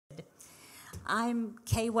I'm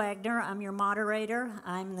Kay Wagoner. I'm your moderator.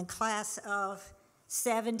 I'm in the class of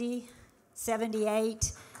 70,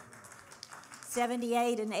 78,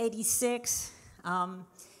 78 and 86.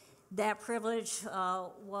 That privilege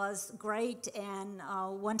was great, and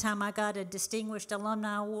one time I got a Distinguished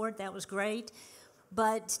Alumna Award. That was great.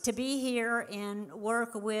 But to be here and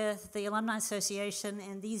work with the Alumni Association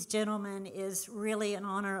and these gentlemen is really an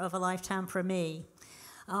honor of a lifetime for me.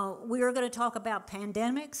 We are going to talk about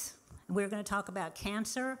pandemics. We're going to talk about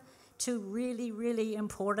cancer, two really, really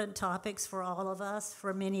important topics for all of us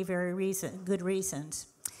for many very good reasons.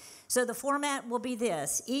 So the format will be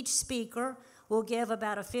this. Each speaker will give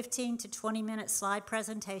about a 15 to 20-minute slide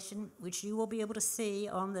presentation, which you will be able to see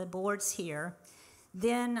on the boards here.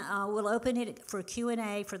 Then we'll open it for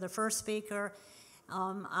Q&A for the first speaker.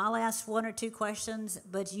 I'll ask one or two questions,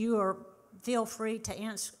 but feel free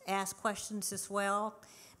to ask questions as well.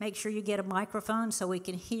 Make sure you get a microphone so we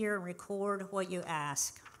can hear and record what you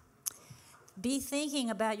ask. Be thinking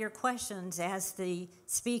about your questions as the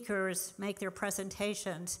speakers make their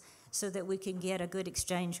presentations so that we can get a good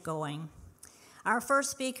exchange going. Our first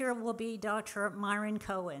speaker will be Dr. Myron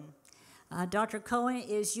Cohen. Dr. Cohen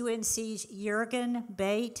is UNC's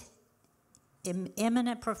Yeargan-Bate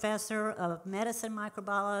Eminent Professor of Medicine,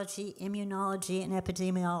 Microbiology, Immunology, and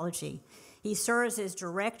Epidemiology. He serves as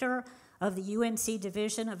Director of the UNC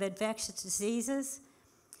Division of Infectious Diseases,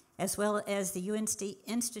 as well as the UNC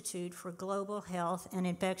Institute for Global Health and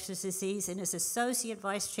Infectious Disease, and is Associate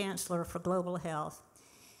Vice Chancellor for Global Health.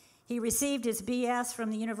 He received his BS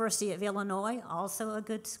from the University of Illinois, also a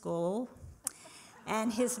good school,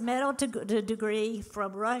 and his medical degree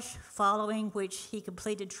from Rush, following which he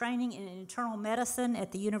completed training in internal medicine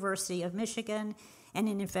at the University of Michigan and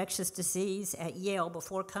in infectious disease at Yale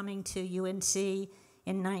before coming to UNC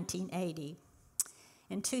in 1980.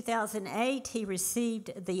 In 2008, he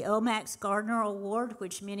received the Omax Gardner Award,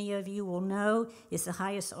 which many of you will know is the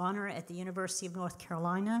highest honor at the University of North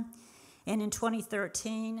Carolina. And in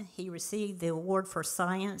 2013, he received the Award for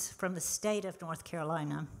Science from the state of North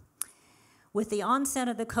Carolina. With the onset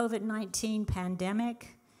of the COVID-19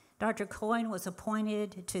 pandemic, Dr. Cohen was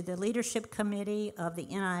appointed to the Leadership Committee of the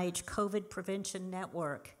NIH COVID Prevention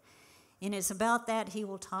Network. And it's about that he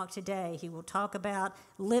will talk today. He will talk about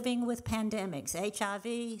living with pandemics,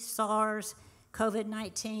 HIV, SARS,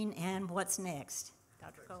 COVID-19, and what's next.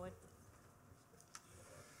 Dr. Cohen.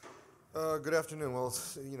 Good afternoon. Well,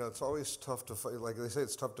 it's always tough to, like they say,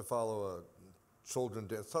 it's tough to follow children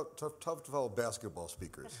dance. Tough to follow basketball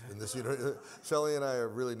speakers in this. Shelley and I are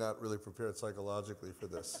really not prepared psychologically for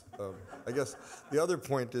this. I guess the other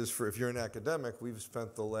point is, if you're an academic, we've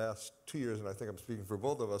spent the last 2 years, and I think I'm speaking for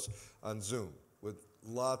both of us, on Zoom with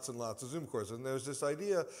lots and lots of Zoom courses. And there's this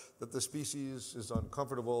idea that the species is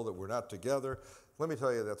uncomfortable, that we're not together. Let me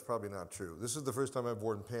tell you, that's probably not true. This is the first time I've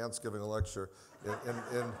worn pants giving a lecture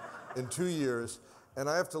in 2 years. And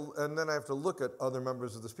then I have to look at other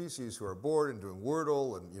members of the species who are bored and doing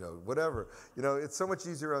Wordle and whatever. It's so much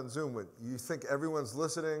easier on Zoom when you think everyone's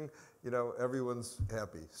listening, everyone's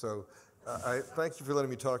happy. So I thank you for letting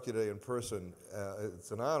me talk to you today in person.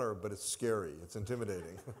 It's an honor, but it's scary. It's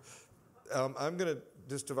intimidating. I'm going to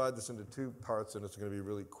just divide this into two parts, and it's going to be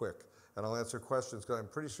really quick. And I'll answer questions because I'm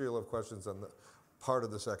pretty sure you'll have questions on the part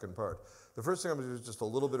of the second part. The first thing I'm going to do is just a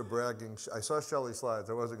little bit of bragging. I saw Shelley's slides.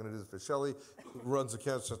 I wasn't going to do this, but Shelley runs the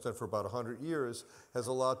Cancer Center for about 100 years, has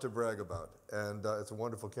a lot to brag about, and it's a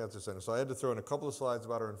wonderful cancer center. So I had to throw in a couple of slides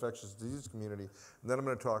about our infectious disease community, and then I'm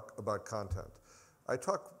going to talk about content. I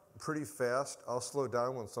talk pretty fast. I'll slow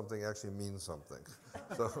down when something actually means something.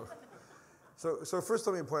 So first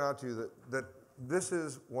let me point out to you that this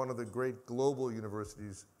is one of the great global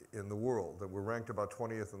universities in the world, that we're ranked about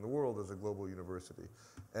 20th in the world as a global university.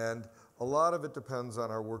 And a lot of it depends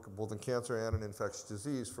on our work both in cancer and in infectious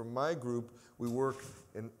disease. For my group, we work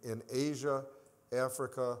in Asia,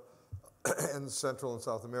 Africa, and Central and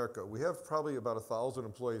South America. We have probably about 1,000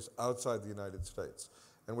 employees outside the United States.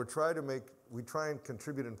 And we try and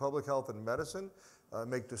contribute in public health and medicine,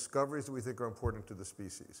 make discoveries that we think are important to the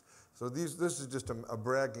species. So this is just a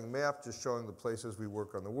bragging map just showing the places we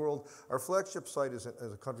work on the world. Our flagship site is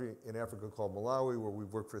a country in Africa called Malawi, where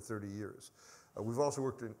we've worked for 30 years. We've also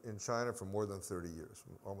worked in China for more than 30 years,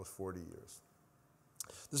 almost 40 years.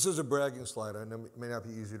 This is a bragging slide. I know it may not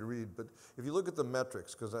be easy to read, but if you look at the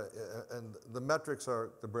metrics, and the metrics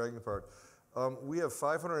are the bragging part, we have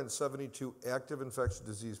 572 active infectious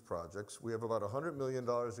disease projects. We have about $100 million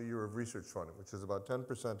a year of research funding, which is about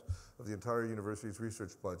 10% of the entire university's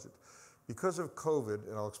research budget. Because of COVID,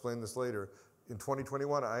 and I'll explain this later, in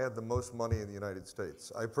 2021, I had the most money in the United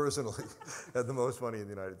States. I personally had the most money in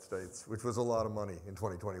the United States, which was a lot of money in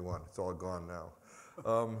 2021. It's all gone now.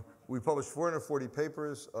 We published 440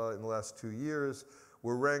 papers in the last 2 years.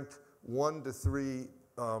 We're ranked 1 to 3.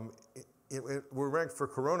 We're ranked for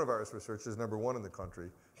coronavirus research as #1 in the country.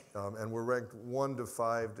 And we're ranked 1 to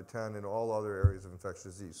 5 to 10 in all other areas of infectious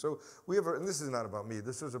disease. So we have, and this is not about me,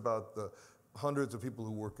 this is about the hundreds of people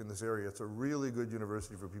who work in this area. It's a really good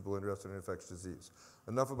university for people interested in infectious disease.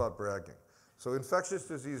 Enough about bragging. So infectious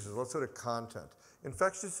diseases, let's go to content.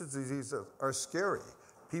 Infectious diseases are scary.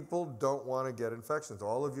 People don't want to get infections.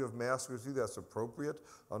 All of you have masks with you. That's appropriate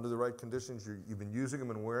under the right conditions. You've been using them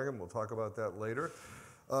and wearing them. We'll talk about that later.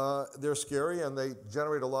 They're scary, and they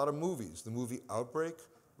generate a lot of movies. The movie Outbreak,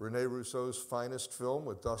 Rene Rousseau's finest film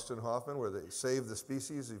with Dustin Hoffman, where they saved the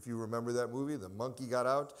species. If you remember that movie, the monkey got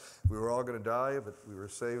out. We were all going to die, but we were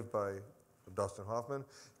saved by Dustin Hoffman.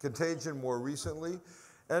 Contagion more recently.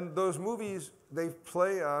 And those movies, they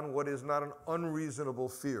play on what is not an unreasonable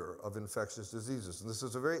fear of infectious diseases. And this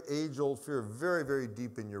is a very age-old fear, very, very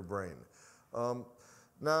deep in your brain.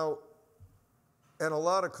 Now, in a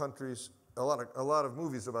lot of countries, a lot of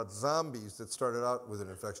movies about zombies that started out with an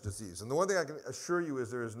infectious disease. And the one thing I can assure you is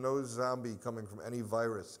there is no zombie coming from any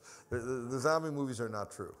virus. The zombie movies are not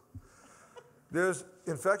true.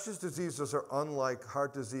 Infectious diseases are unlike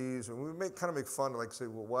heart disease, and we kind of make fun, like say,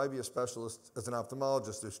 well, why be a specialist as an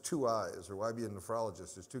ophthalmologist? There's 2 eyes, or why be a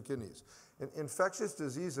nephrologist? There's 2 kidneys. And infectious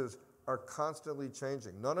diseases are constantly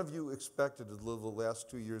changing. None of you expected to live the last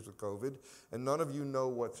 2 years with COVID, and none of you know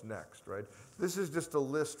what's next, right? This is just a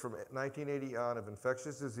list from 1980 on of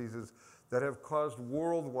infectious diseases that have caused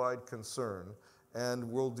worldwide concern,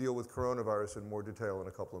 and we'll deal with coronavirus in more detail in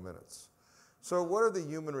a couple of minutes. So what are the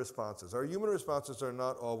human responses? Our human responses are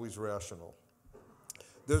not always rational.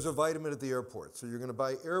 There's a vitamin at the airport, so you're going to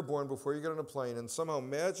buy airborne before you get on a plane, and somehow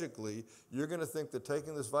magically you're going to think that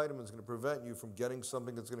taking this vitamin is going to prevent you from getting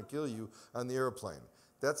something that's going to kill you on the airplane.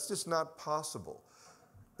 That's just not possible.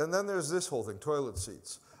 And then there's this whole thing, toilet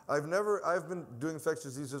seats. I've been doing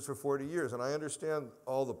infectious diseases for 40 years, and I understand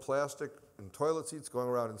all the plastic and toilet seats going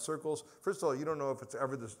around in circles. First of all, you don't know if it's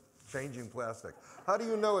ever this changing plastic. How do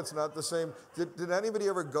you know it's not the same? Did anybody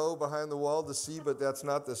ever go behind the wall to see, but that's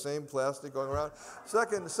not the same plastic going around?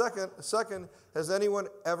 Second, has anyone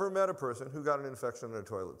ever met a person who got an infection in a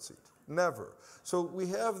toilet seat? Never. So we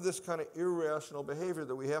have this kind of irrational behavior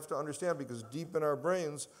that we have to understand because deep in our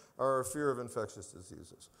brains are our fear of infectious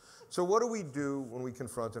diseases. So what do we do when we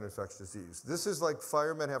confront an infectious disease? This is like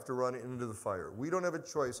firemen have to run into the fire. We don't have a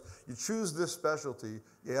choice. You choose this specialty,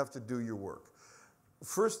 you have to do your work.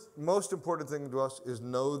 First, most important thing to us is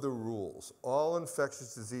know the rules. All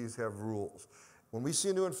infectious disease have rules. When we see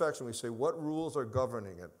a new infection, we say, what rules are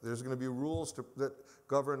governing it? There's going to be rules that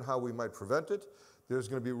govern how we might prevent it. There's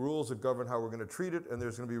going to be rules that govern how we're going to treat it, and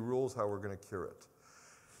there's going to be rules how we're going to cure it.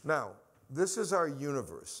 Now, this is our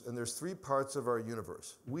universe, and there's 3 parts of our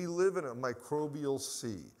universe. We live in a microbial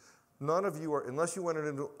sea. None of you are, unless you went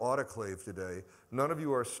into an autoclave today, none of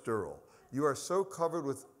you are sterile. You are so covered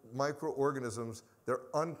with microorganisms, they're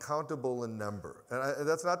uncountable in number. And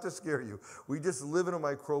that's not to scare you. We just live in a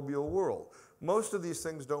microbial world. Most of these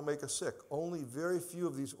things don't make us sick. Only very few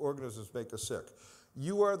of these organisms make us sick.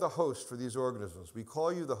 You are the host for these organisms. We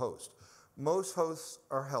call you the host. Most hosts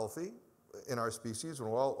are healthy in our species, and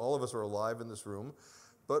all of us are alive in this room,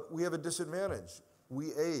 but we have a disadvantage.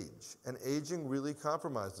 We age, and aging really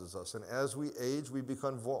compromises us. And as we age, we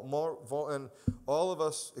become and all of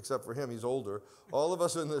us, except for him, he's older, all of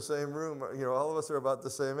us in the same room, all of us are about the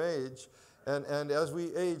same age. And as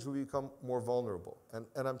we age, we become more vulnerable.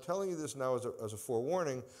 And I'm telling you this now as a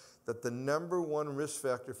forewarning that the #1 risk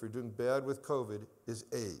factor for doing bad with COVID is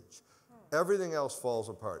age. Everything else falls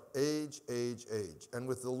apart. Age, age, age. And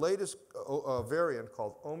with the latest variant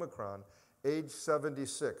called Omicron, age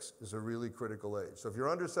 76 is a really critical age. So if you're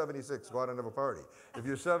under 76, go out and have a party. If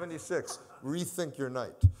you're 76, rethink your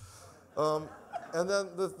night. And then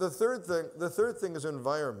the third thing is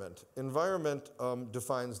environment. Environment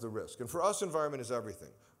defines the risk. And for us, environment is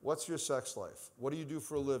everything. What's your sex life? What do you do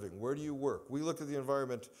for a living? Where do you work? We look at the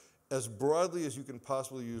environment as broadly as you can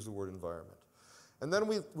possibly use the word environment. And then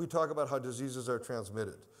we talk about how diseases are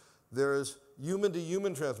transmitted. There's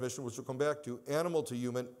human-to-human transmission, which we'll come back to, animal to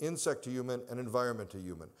human, insect to human, and environment to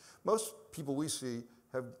human. Most people we see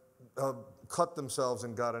have cut themselves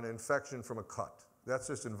and got an infection from a cut. That's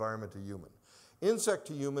just environment to human. Insect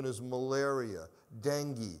to human is malaria,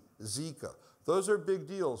 dengue, Zika. Those are big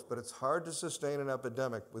deals, but it's hard to sustain an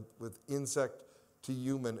epidemic with insect to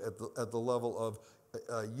human at the level of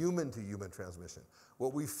human to human transmission.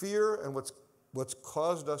 What we fear and what's what's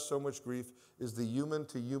caused us so much grief is the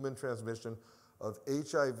human-to-human transmission of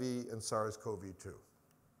HIV and SARS-CoV-2.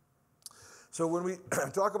 So when we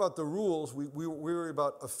talk about the rules, we worry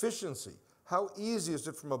about efficiency. How easy is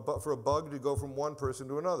it for a bug to go from one person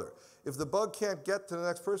to another? If the bug can't get to the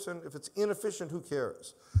next person, if it's inefficient, who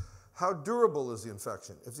cares? How durable is the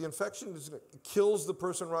infection? If the infection kills the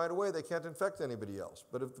person right away, they can't infect anybody else.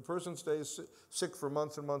 But if the person stays sick for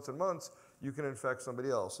months and months and months, you can infect somebody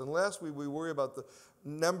else. And lastly, we worry about the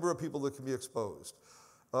number of people that can be exposed.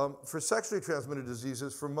 For sexually transmitted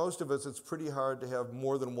diseases, for most of us, it's pretty hard to have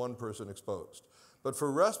more than one person exposed. But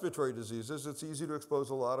for respiratory diseases, it's easy to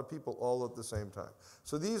expose a lot of people all at the same time.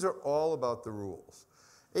 So these are all about the rules.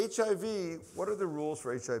 HIV, what are the rules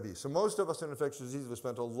for HIV? So most of us in infectious disease have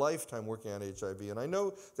spent a lifetime working on HIV, and I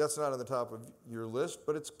know that's not on the top of your list,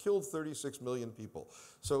 but it's killed 36 million people.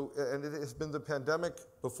 So, and it has been the pandemic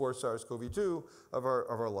before SARS-CoV-2 of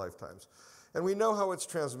our lifetimes. And we know how it's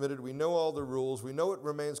transmitted, we know all the rules, we know it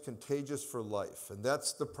remains contagious for life, and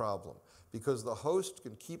that's the problem, because the host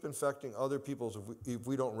can keep infecting other people if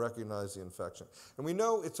we don't recognize the infection. And we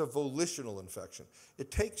know it's a volitional infection.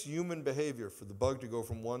 It takes human behavior for the bug to go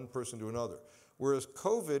from one person to another, whereas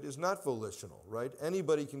COVID is not volitional, right?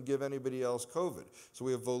 Anybody can give anybody else COVID. So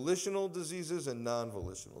we have volitional diseases and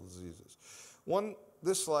non-volitional diseases.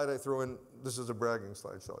 This slide I throw in, this is a bragging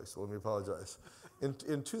slide, Shelley, so let me apologize.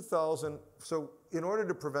 In 2000, so in order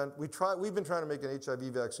to prevent, we've been trying to make an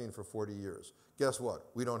HIV vaccine for 40 years. Guess what?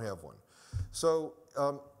 We don't have one. So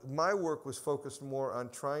my work was focused more on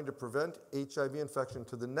trying to prevent HIV infection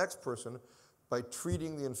to the next person by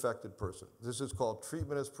treating the infected person. This is called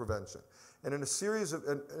treatment as prevention. And in a series of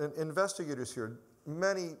investigators here,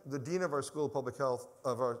 the dean of our School of Public Health,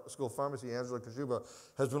 of our School of Pharmacy, Angela Kashuba,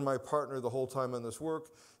 has been my partner the whole time on this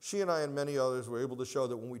work. She and I and many others were able to show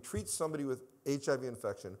that when we treat somebody with HIV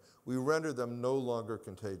infection, we render them no longer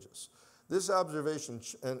contagious. This observation,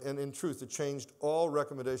 and in truth, it changed all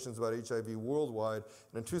recommendations about HIV worldwide.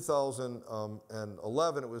 And in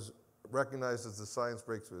 2011, it was recognized as the Science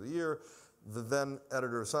Breakthrough of the Year. The then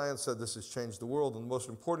editor of Science said this has changed the world. And the most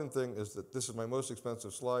important thing is that this is my most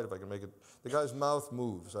expensive slide, if I can make it. The guy's mouth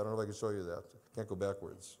moves. I don't know if I can show you that. Can't go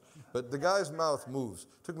backwards. But the guy's mouth moves.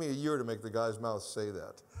 It took me a year to make the guy's mouth say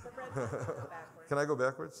that. The red doesn't go backwards. Can I go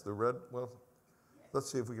backwards? The red? Well,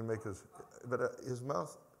 let's see if we can make his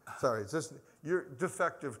mouth. Sorry, it's just your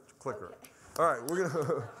defective clicker. Okay. All right,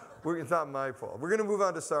 it's not my fault. We're going to move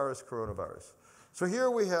on to SARS coronavirus. So here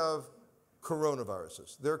we have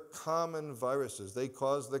coronaviruses. They're common viruses. They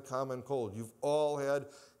cause the common cold. You've all had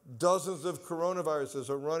dozens of coronaviruses,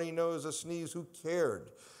 a runny nose, a sneeze, who cared?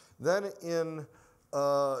 Then in,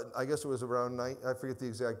 I guess it was around, I forget the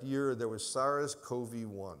exact year, there was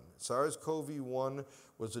SARS-CoV-1. SARS-CoV-1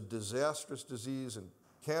 was a disastrous disease in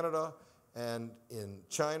Canada and in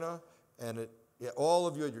China, and all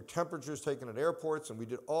of you had your temperatures taken at airports, and we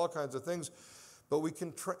did all kinds of things, but we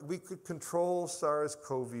could control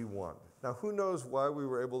SARS-CoV-1. Now, who knows why we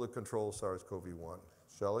were able to control SARS-CoV-1?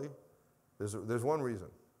 Shelley? There's one reason.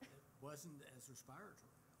 It wasn't as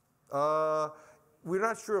respiratory. We're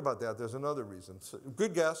not sure about that. There's another reason. So,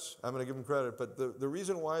 good guess. I'm going to give him credit. But the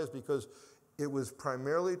reason why is because it was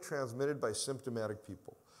primarily transmitted by symptomatic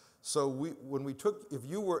people. So if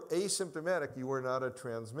you were asymptomatic, you were not a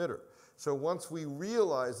transmitter. So once we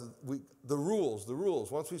realized the rules,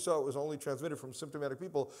 once we saw it was only transmitted from symptomatic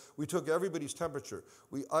people, we took everybody's temperature.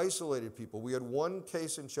 We isolated people. We had one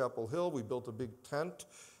case in Chapel Hill. We built a big tent.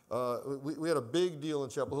 We had a big deal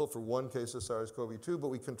in Chapel Hill for one case of SARS-CoV-2, but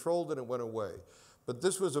we controlled it and it went away. But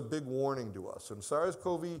this was a big warning to us. And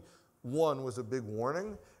SARS-CoV-1 was a big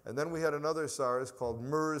warning. And then we had another SARS called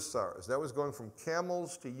MERS-SARS. That was going from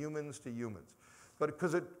camels to humans to humans. But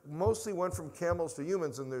because it mostly went from camels to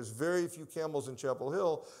humans, and there's very few camels in Chapel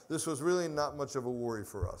Hill, this was really not much of a worry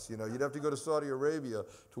for us. You know, you'd have to go to Saudi Arabia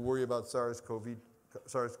to worry about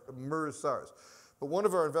MERS-SARS. But one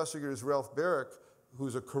of our investigators, Ralph Barrick,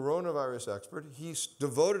 who's a coronavirus expert, he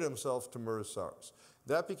devoted himself to MERS-SARS.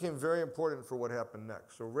 That became very important for what happened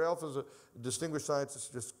next. So Ralph is a distinguished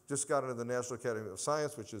scientist, just got into the National Academy of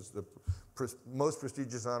Science, which is the most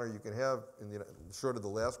prestigious honor you can have, short of the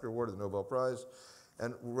Lasker Award or the Nobel Prize.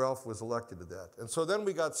 And Ralph was elected to that. And so then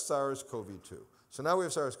we got SARS-CoV-2. So now we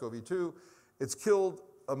have SARS-CoV-2. It's killed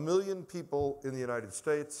 1 million people in the United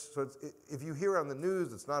States. So if you hear on the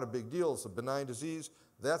news it's not a big deal, it's a benign disease,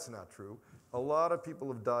 that's not true. A lot of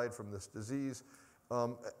people have died from this disease.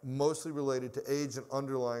 Mostly related to age and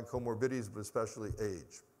underlying comorbidities, but especially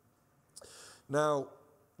age. Now,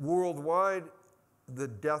 worldwide, the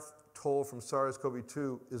death toll from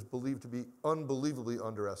SARS-CoV-2 is believed to be unbelievably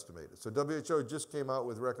underestimated. So WHO just came out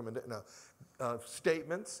with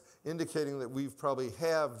statements indicating that we've probably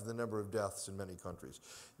halved the number of deaths in many countries.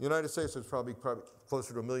 In the United States, there's probably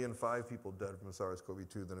closer to 1.5 million people dead from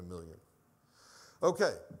SARS-CoV-2 than 1 million.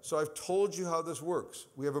 Okay, so I've told you how this works.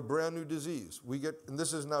 We have a brand new disease. And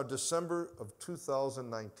this is now December of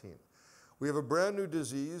 2019. We have a brand new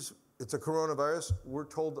disease. It's a coronavirus. We're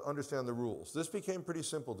told to understand the rules. This became pretty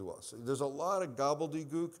simple to us. There's a lot of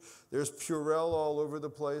gobbledygook. There's Purell all over the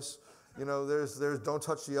place. You know, there's don't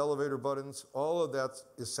touch the elevator buttons. All of that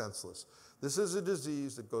is senseless. This is a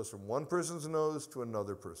disease that goes from one person's nose to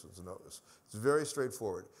another person's nose. It's very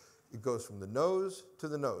straightforward. It goes from the nose to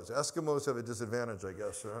the nose. Eskimos have a disadvantage, I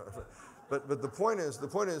guess. But the point is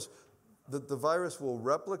that the virus will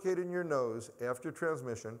replicate in your nose after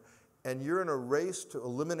transmission, and you're in a race to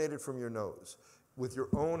eliminate it from your nose with your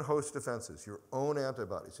own host defenses, your own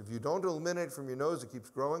antibodies. If you don't eliminate it from your nose, it keeps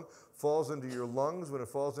growing, falls into your lungs. When it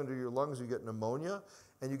falls into your lungs, you get pneumonia,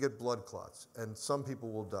 and you get blood clots, and some people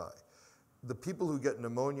will die. The people who get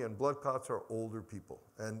pneumonia and blood clots are older people.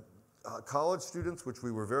 And college students, which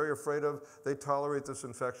we were very afraid of, they tolerate this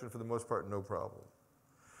infection for the most part, no problem.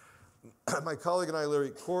 My colleague and I, Larry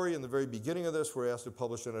Corey, in the very beginning of this, were asked to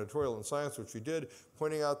publish an editorial in Science, which we did,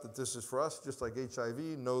 pointing out that this is for us, just like HIV,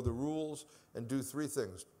 know the rules, and do 3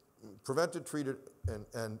 things. Prevent it, treat it,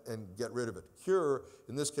 and get rid of it. Cure,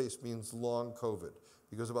 in this case, means long COVID,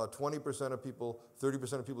 because about 20% of people,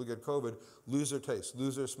 30% of people who get COVID lose their taste,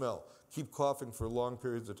 lose their smell, keep coughing for long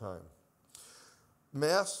periods of time.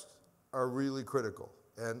 Masks are really critical.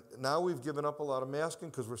 And now we've given up a lot of masking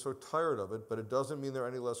because we're so tired of it, but it doesn't mean they're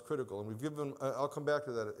any less critical. And we've given, I'll come back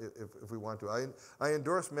to that if we want to. I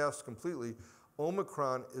endorse masks completely.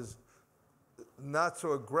 Omicron is not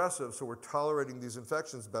so aggressive, so we're tolerating these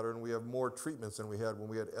infections better, and we have more treatments than we had when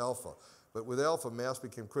we had Alpha. But with Alpha, masks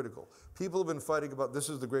became critical. People have been fighting about, this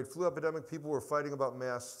is the great flu epidemic, people were fighting about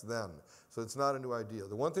masks then. So it's not a new idea.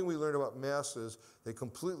 The one thing we learned about masks is they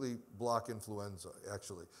completely block influenza,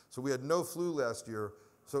 actually. So we had no flu last year.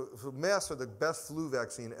 So masks are the best flu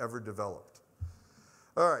vaccine ever developed.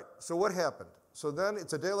 All right, so what happened? So then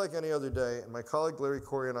it's a day like any other day, and my colleague Larry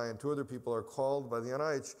Corey and I and 2 other people are called by the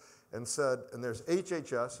NIH and said, and there's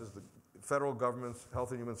HHS, is the federal government's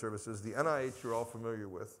Health and Human Services, the NIH you're all familiar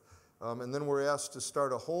with, and then we're asked to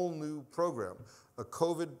start a whole new program, a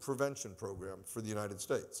COVID prevention program for the United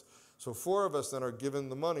States. So 4 of us then are given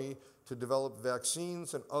the money to develop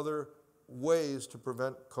vaccines and other ways to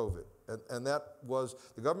prevent COVID. And that was,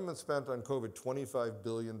 the government spent on COVID $25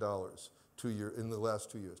 billion in the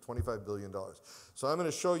last 2 years, $25 billion. So I'm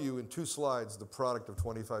going to show you in 2 slides the product of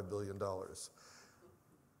 $25 billion.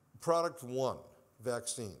 Product 1,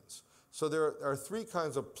 vaccines. So there are 3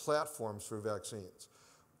 kinds of platforms for vaccines.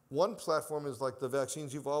 One platform is like the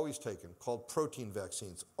vaccines you've always taken, called protein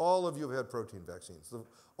vaccines. All of you have had protein vaccines.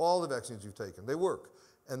 All the vaccines you've taken, they work.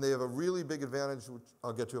 And they have a really big advantage, which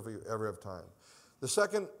I'll get to if we ever have time. The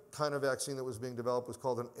second kind of vaccine that was being developed was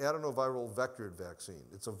called an adenoviral vectored vaccine.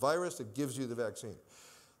 It's a virus that gives you the vaccine.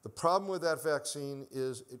 The problem with that vaccine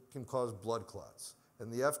is it can cause blood clots.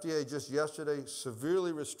 And the FDA just yesterday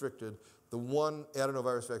severely restricted the one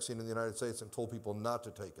adenovirus vaccine in the United States and told people not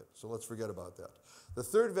to take it. So let's forget about that. The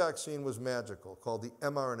third vaccine was magical, called the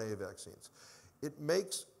mRNA vaccines. It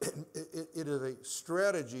is a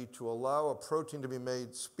strategy to allow a protein to be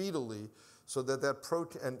made speedily so that that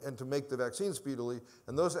protein, and to make the vaccine speedily,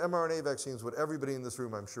 and those mRNA vaccines, what everybody in this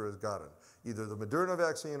room I'm sure has gotten, either the Moderna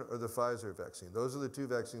vaccine or the Pfizer vaccine. Those are the 2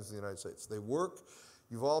 vaccines in the United States. They work.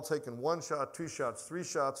 You've all taken 1 shot, 2 shots, 3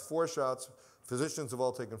 shots, 4 shots. Physicians have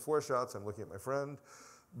all taken 4 shots. I'm looking at my friend.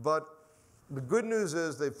 But the good news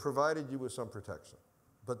is they've provided you with some protection.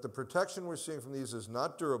 But the protection we're seeing from these is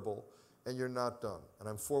not durable, and you're not done. And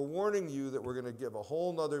I'm forewarning you that we're going to give a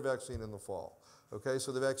whole nother vaccine in the fall. Okay,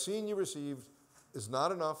 so the vaccine you received is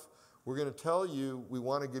not enough. We're going to tell you we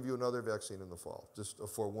want to give you another vaccine in the fall, just a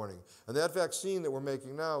forewarning. And that vaccine that we're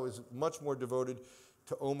making now is much more devoted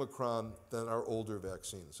to Omicron than our older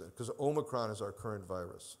vaccines, because Omicron is our current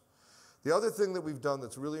virus. The other thing that we've done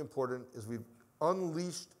that's really important is we've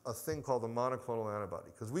unleashed a thing called a monoclonal antibody,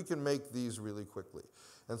 because we can make these really quickly.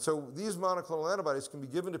 And so these monoclonal antibodies can be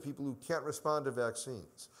given to people who can't respond to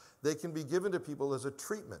vaccines. They can be given to people as a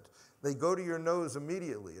treatment. They go to your nose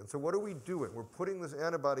immediately. And so what are we doing? We're putting this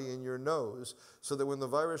antibody in your nose so that when the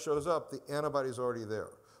virus shows up, the antibody's already there.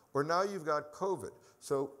 Or now you've got COVID.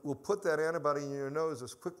 So we'll put that antibody in your nose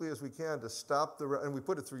as quickly as we can to stop and we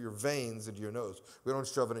put it through your veins into your nose. We don't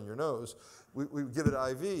shove it in your nose. We give it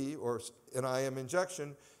IV or an IM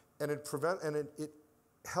injection, and it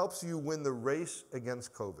helps you win the race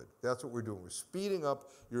against COVID. That's what we're doing. We're speeding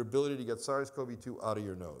up your ability to get SARS-CoV-2 out of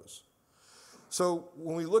your nose. So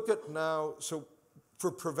when we look at now, so for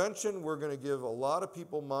prevention, we're going to give a lot of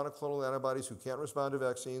people monoclonal antibodies who can't respond to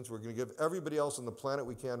vaccines. We're going to give everybody else on the planet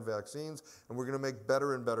we can vaccines, and we're going to make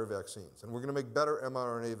better and better vaccines. And we're going to make better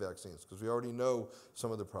mRNA vaccines because we already know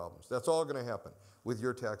some of the problems. That's all going to happen with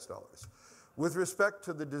your tax dollars. With respect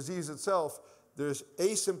to the disease itself, there's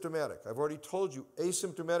asymptomatic. I've already told you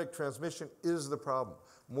asymptomatic transmission is the problem.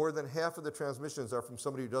 More than half of the transmissions are from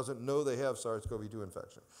somebody who doesn't know they have SARS-CoV-2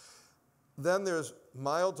 infection. Then there's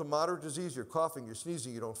mild to moderate disease. You're coughing, you're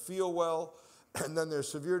sneezing, you don't feel well. And then there's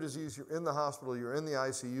severe disease. You're in the hospital, you're in the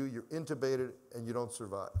ICU, you're intubated, and you don't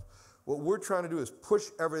survive. What we're trying to do is push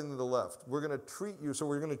everything to the left. We're going to treat you, so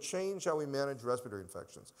we're going to change how we manage respiratory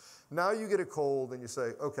infections. Now you get a cold and you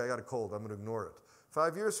say, okay, I got a cold, I'm going to ignore it.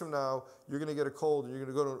 5 years from now, you're going to get a cold and you're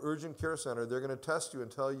going to go to an urgent care center. They're going to test you and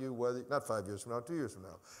tell you whether, not 5 years from now, 2 years from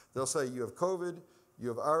now. They'll say you have COVID, you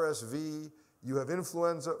have RSV, you have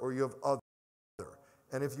influenza, or you have other.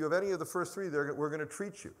 And if you have any of the first three, we're going to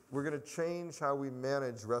treat you. We're going to change how we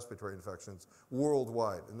manage respiratory infections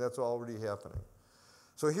worldwide, and that's already happening.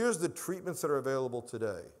 So here's the treatments that are available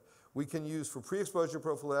today. We can use for pre-exposure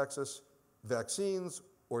prophylaxis vaccines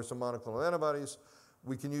or some monoclonal antibodies.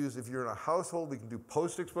 We can use, if you're in a household, we can do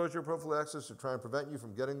post-exposure prophylaxis to try and prevent you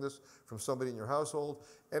from getting this from somebody in your household.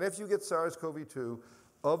 And if you get SARS-CoV-2,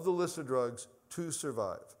 of the list of drugs, 2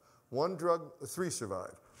 survive. 3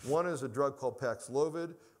 survive. One is a drug called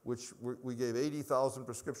Paxlovid, which we gave 80,000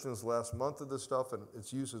 prescriptions last month of this stuff, and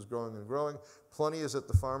its use is growing and growing. Plenty is at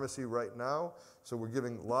the pharmacy right now, so we're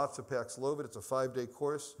giving lots of Paxlovid. It's a 5-day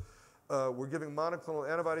course. We're giving monoclonal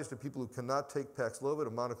antibodies to people who cannot take Paxlovid, a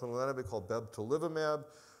monoclonal antibody called bebtelovimab,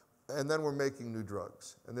 and then we're making new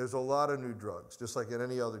drugs. And there's a lot of new drugs, just like in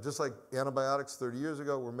any other, just like antibiotics 30 years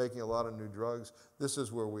ago, we're making a lot of new drugs. This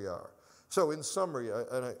is where we are. So in summary,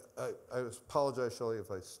 I apologize, Shelley, if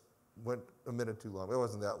I went a minute too long. It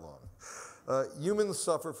wasn't that long. Humans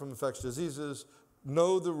suffer from infectious diseases,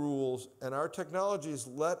 know the rules, and our technologies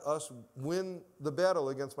let us win the battle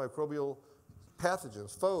against microbial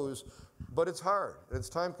pathogens, foes, but it's hard, it's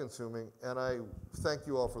time consuming, and I thank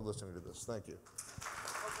you all for listening to this. Thank you.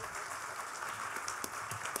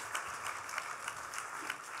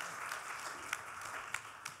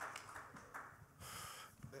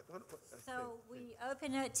 So we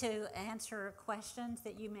open it to answer questions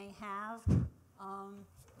that you may have.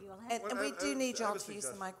 You'll have And we do need y'all to use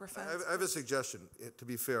the microphone. I have a suggestion, to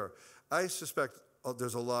be fair. I suspect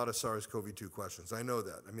there's a lot of SARS-CoV-2 questions. I know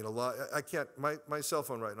that. I mean, a lot. I can't, my cell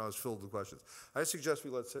phone right now is filled with questions. I suggest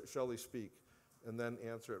we let Shelley speak and then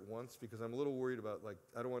answer at once, because I'm a little worried about, like,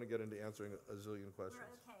 I don't want to get into answering a zillion questions.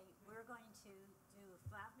 We're going to do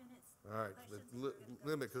 5 minutes. All right,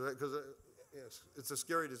 limit, because yes, it's a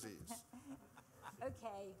scary disease.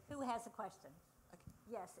 Okay, who has a question?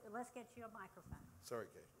 Yes, let's get you a microphone. Sorry,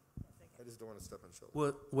 Kate. I just don't want to step on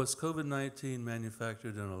Shelley. Was COVID-19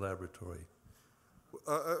 manufactured in a laboratory?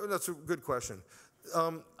 That's a good question.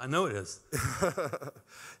 I know it is.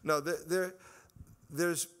 No,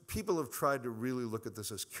 there's people have tried to really look at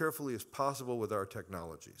this as carefully as possible with our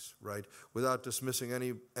technologies, right? Without dismissing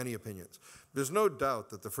any opinions. There's no doubt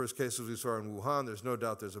that the first cases we saw in Wuhan, there's no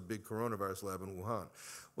doubt there's a big coronavirus lab in Wuhan.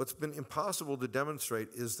 What's been impossible to demonstrate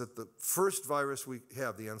is that the first virus we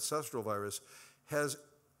have, the ancestral virus, has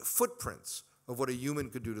footprints of what a human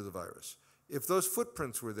could do to the virus. If those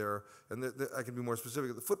footprints were there, and I can be more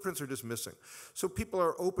specific, the footprints are just missing. So people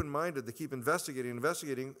are open-minded, they keep investigating,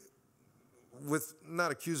 with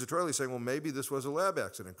not accusatorily saying, well, maybe this was a lab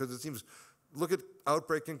accident, because it seems, look at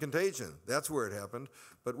outbreak and contagion. That's where it happened,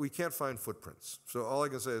 but we can't find footprints. So all I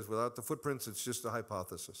can say is without the footprints, it's just a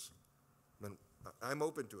hypothesis. And I'm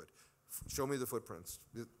open to it. Show me the footprints.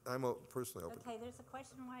 I'm personally open. Okay, there's a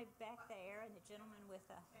question right back there, and the gentleman with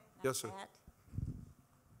a Yes, sir.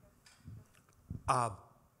 hat.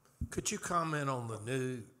 Could you comment on the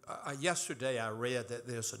new, yesterday I read that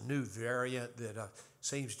there's a new variant that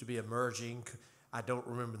seems to be emerging. I don't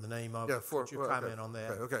remember the name of it. Could you comment on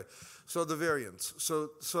that? Okay. So the variants.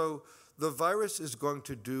 So the virus is going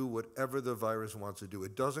to do whatever the virus wants to do.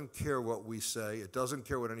 It doesn't care what we say. It doesn't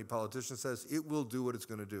care what any politician says. It will do what it's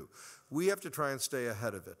going to do. We have to try and stay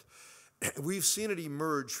ahead of it. We've seen it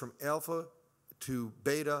emerge from alpha to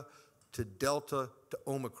beta to delta to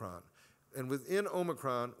Omicron. And within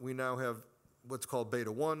Omicron, we now have what's called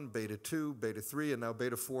beta 1, beta 2, beta 3, and now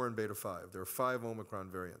beta 4 and beta 5. There are 5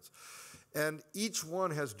 Omicron variants. And each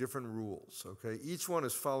one has different rules, okay? Each one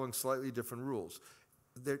is following slightly different rules.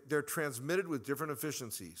 they're transmitted with different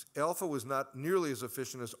efficiencies. Alpha was not nearly as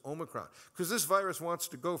efficient as Omicron, because this virus wants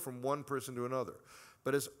to go from one person to another.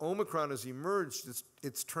 But as Omicron has emerged,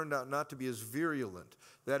 it's turned out not to be as virulent.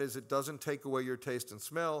 That is, it doesn't take away your taste and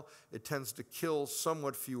smell. It tends to kill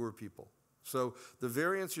somewhat fewer people. So the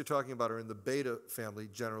variants you're talking about are in the beta family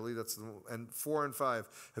generally, and 4 and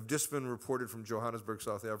 5 have just been reported from Johannesburg,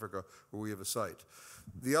 South Africa, where we have a site.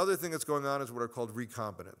 The other thing that's going on is what are called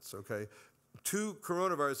recombinants, okay? 2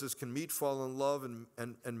 coronaviruses can meet, fall in love,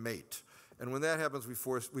 and mate. And when that happens, we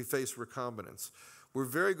face recombinants. We're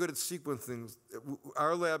very good at sequencing.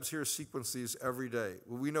 Our labs here sequence these every day.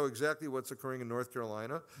 We know exactly what's occurring in North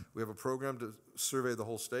Carolina. We have a program to survey the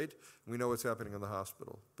whole state. And we know what's happening in the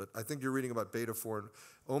hospital. But I think you're reading about beta 4 and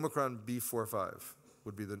Omicron B45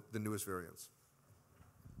 would be the newest variants.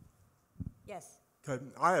 Yes. Okay.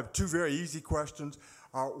 I have 2 very easy questions.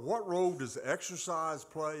 What role does exercise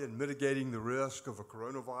play in mitigating the risk of a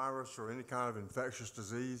coronavirus or any kind of infectious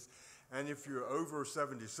disease? And if you're over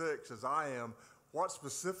 76, as I am, what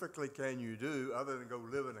specifically can you do other than go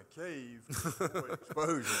live in a cave to avoid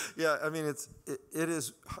exposure? Yeah, I mean, it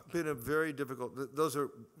has been a very difficult.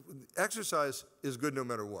 Exercise is good no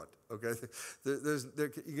matter what. Okay,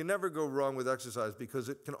 you can never go wrong with exercise because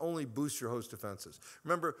it can only boost your host defenses.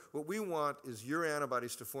 Remember, what we want is your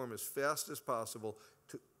antibodies to form as fast as possible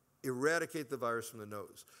to eradicate the virus from the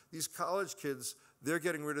nose. These college kids, they're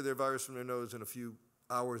getting rid of their virus from their nose in a few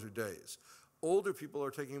hours or days. Older people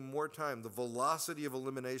are taking more time. The velocity of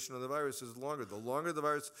elimination of the virus is longer. The longer the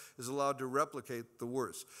virus is allowed to replicate, the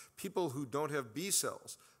worse. People who don't have B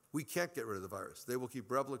cells, we can't get rid of the virus. They will keep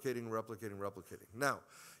replicating. Now,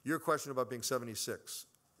 your question about being 76,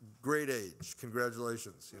 great age,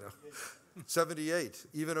 congratulations, 78,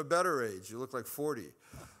 even a better age, you look like 40.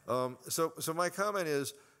 So my comment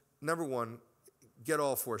is, number one, get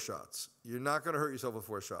all 4 shots. You're not going to hurt yourself with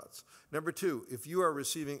 4 shots. Number 2, if you are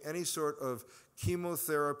receiving any sort of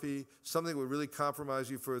chemotherapy, something that would really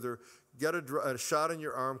compromise you further, get a shot in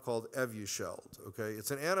your arm called Evusheld, okay?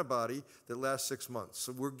 It's an antibody that lasts 6 months.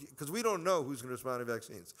 So because we don't know who's going to respond to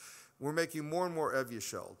vaccines. We're making more and more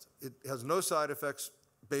Evusheld. It has no side effects.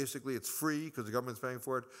 Basically, it's free because the government's paying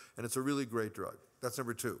for it, and it's a really great drug. That's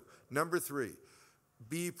number 2. Number 3,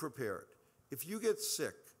 be prepared. If you get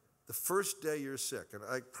sick, the first day you're sick, and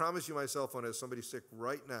I promise you my cell phone has somebody sick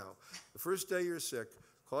right now, the first day you're sick,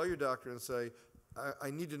 call your doctor and say,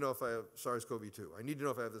 I need to know if I have SARS-CoV-2. I need to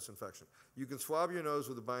know if I have this infection. You can swab your nose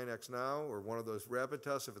with a Binax now or one of those rapid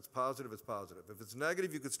tests. If it's positive, it's positive. If it's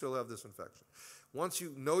negative, you could still have this infection. Once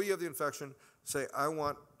you know you have the infection, say, I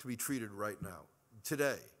want to be treated right now,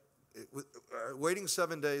 today. Waiting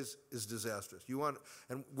 7 days is disastrous.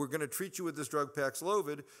 And we're going to treat you with this drug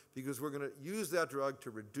Paxlovid because we're going to use that drug to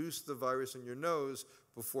reduce the virus in your nose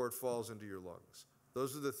before it falls into your lungs.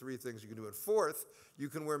 Those are the 3 things you can do. And 4th, you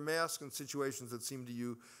can wear masks in situations that seem to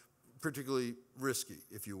you particularly risky,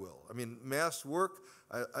 if you will. I mean, masks work.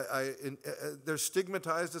 They're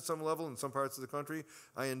stigmatized at some level in some parts of the country.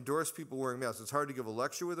 I endorse people wearing masks. It's hard to give a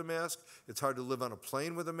lecture with a mask. It's hard to live on a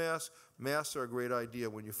plane with a mask. Masks are a great idea.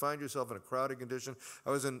 When you find yourself in a crowded condition, I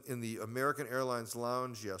was in the American Airlines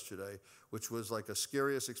lounge yesterday, which was like a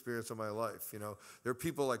scariest experience of my life. There are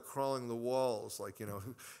people like crawling the walls,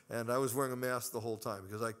 and I was wearing a mask the whole time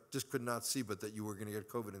because I just could not see but that you were going to get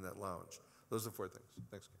COVID in that lounge. Those are the 4 things.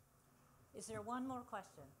 Thanks. Is there one more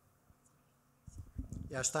question?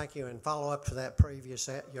 Yes, thank you. And follow up to that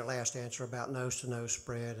your last answer about nose-to-nose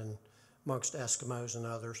spread and amongst Eskimos and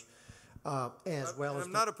others, I'm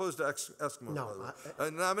not opposed to Eskimos. No.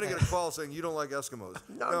 And I'm going to get a call saying you don't like Eskimos.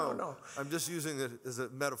 No. I'm just using it as a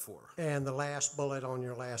metaphor. And the last bullet on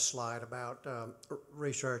your last slide about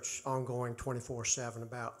research ongoing 24/7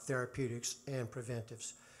 about therapeutics and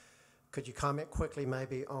preventives. Could you comment quickly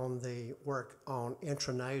maybe on the work on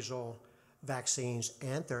intranasal vaccines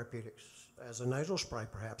and therapeutics as a nasal spray,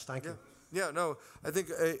 perhaps? Thank you. Yeah, no, I think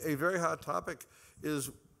a very hot topic is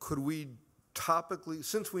could we topically,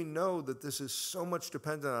 since we know that this is so much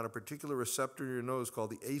dependent on a particular receptor in your nose called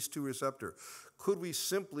the ACE2 receptor, could we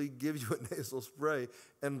simply give you a nasal spray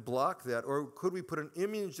and block that? Or could we put an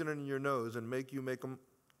immunogen in your nose and make you make a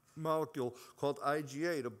molecule called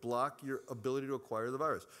IgA to block your ability to acquire the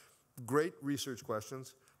virus? Great research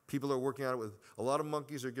questions. People are working on it with, a lot of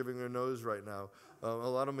monkeys are giving their nose right now. A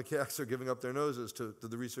lot of macaques are giving up their noses to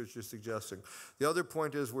the research you're suggesting. The other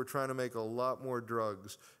point is we're trying to make a lot more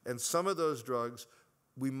drugs. And some of those drugs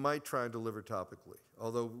we might try and deliver topically,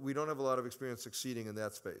 although we don't have a lot of experience succeeding in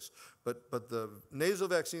that space. But the nasal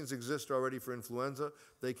vaccines exist already for influenza.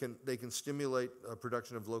 They can stimulate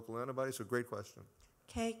production of local antibodies, so great question.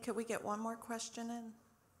 Okay, could we get one more question in?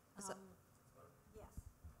 Yes.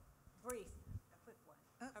 brief, a quick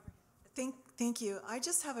one. Thank you. I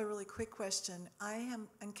just have a really quick question. I am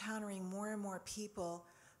encountering more and more people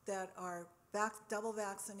that are double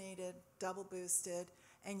vaccinated, double boosted,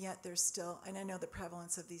 and yet there's still, and I know the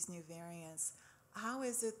prevalence of these new variants. How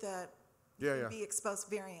is it that be exposed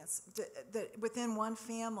variants? That within one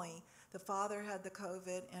family, the father had the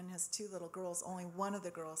COVID and his two little girls, only one of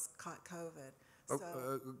the girls caught COVID.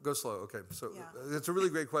 So, go slow. Okay, so Yeah. it's a really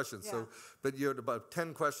great question. Yeah. So, but you had about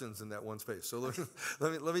 10 questions in that one space. So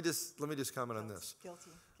let me just comment on this.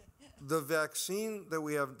 Guilty. Okay. The vaccine that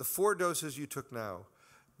we have, the 4 doses you took now,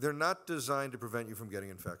 they're not designed to prevent you from getting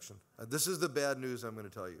infection. This is the bad news I'm going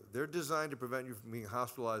to tell you. They're designed to prevent you from being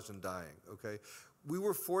hospitalized and dying. Okay, we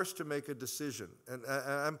were forced to make a decision, and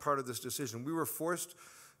I'm part of this decision. We were forced,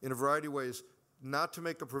 in a variety of ways, not to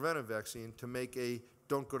make a preventive vaccine, to make a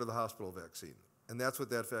don't go to the hospital vaccine. And that's what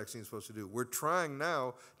that vaccine is supposed to do. We're trying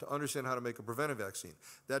now to understand how to make a preventive vaccine.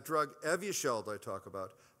 That drug, Evusheld, I talk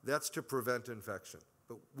about, that's to prevent infection.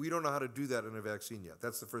 But we don't know how to do that in a vaccine yet.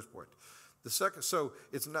 That's the first point. The second, so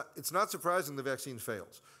it's not surprising the vaccine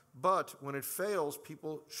fails. But when it fails,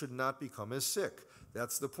 people should not become as sick.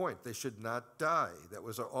 That's the point. They should not die. That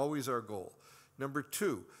was always our goal. Number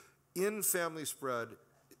 2, in-family spread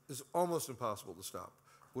is almost impossible to stop.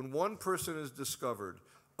 When one person is discovered,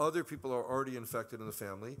 other people are already infected in the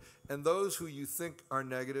family, and those who you think are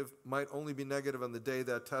negative might only be negative on the day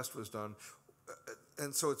that test was done.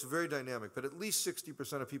 And so it's very dynamic, but at least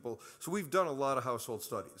 60% of people, so we've done a lot of household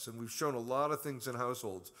studies, and we've shown a lot of things in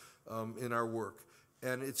households in our work.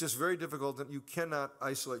 And it's just very difficult that you cannot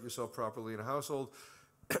isolate yourself properly in a household.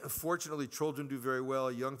 Fortunately, children do very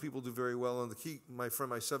well, young people do very well, and the key, my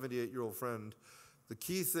 78-year-old friend, the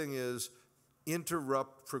key thing is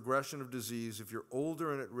interrupt progression of disease. If you're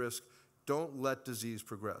older and at risk, don't let disease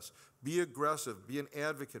progress. Be aggressive, be an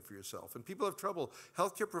advocate for yourself. And people have trouble.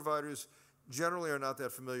 Healthcare providers generally are not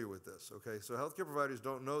that familiar with this, okay? So healthcare providers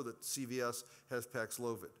don't know that CVS has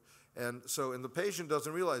Paxlovid. And the patient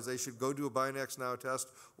doesn't realize they should go do a Binax Now test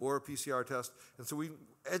or a PCR test. And so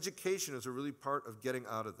education is a really part of getting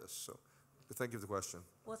out of this. So thank you for the question.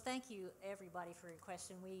 Well, thank you, everybody, for your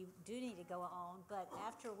question. We do need to go on, but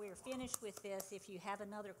after we're finished with this, if you have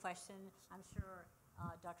another question, I'm sure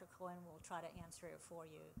Dr. Cohen will try to answer it for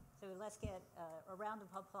you. So let's get a round of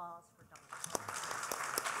applause for Dr. Cohen.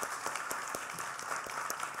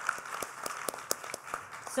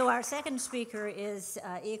 So our second speaker is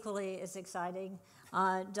equally as exciting.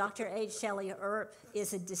 Dr. H. Shelley Earp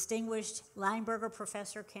is a distinguished Lineberger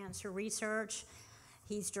Professor of Cancer Research.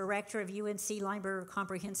 He's director of UNC Lineberger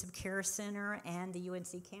Comprehensive Care Center and the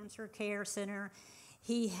UNC Cancer Care Center.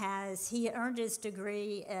 He earned his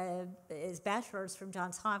degree, his bachelor's from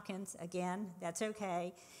Johns Hopkins. Again, that's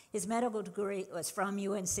okay. His medical degree was from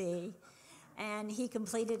UNC. And he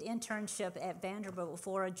completed internship at Vanderbilt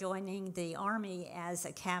before joining the Army as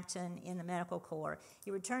a captain in the Medical Corps.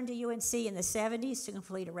 He returned to UNC in the 70s to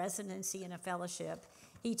complete a residency and a fellowship.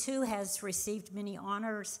 He, too, has received many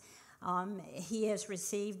honors. He has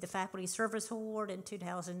received the Faculty Service Award in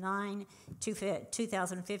 2009,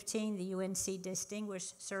 2015, the UNC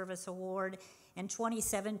Distinguished Service Award. In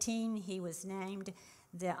 2017, he was named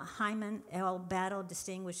the Hyman L. Battle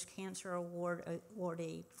Distinguished Cancer Award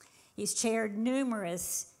awardee. He's chaired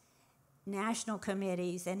numerous national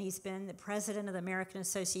committees, and he's been the president of the American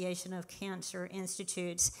Association of Cancer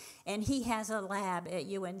Institutes. And he has a lab at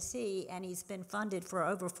UNC, and he's been funded for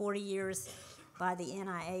over 40 years by the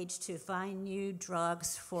NIH to find new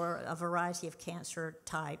drugs for a variety of cancer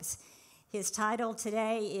types. His title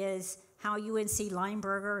today is How UNC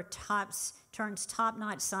Lineberger Turns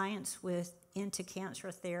Top-Notch Science into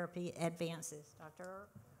Cancer Therapy Advances. Dr. Earp?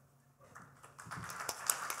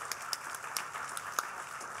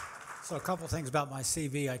 So a couple things about my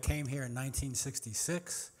CV. I came here in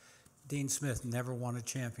 1966. Dean Smith never won a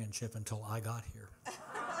championship until I got here.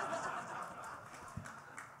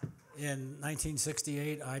 In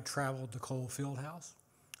 1968, I traveled to Cole Fieldhouse.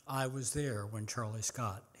 I was there when Charlie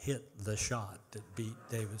Scott hit the shot that beat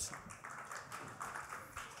Davis.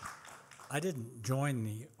 I didn't join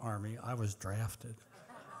the Army, I was drafted.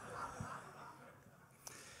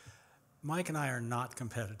 Mike and I are not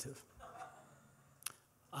competitive.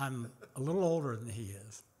 I'm a little older than he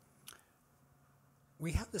is.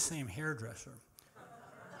 We have the same hairdresser,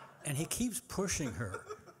 and he keeps pushing her.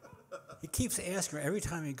 He keeps asking her every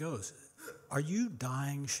time he goes, "Are you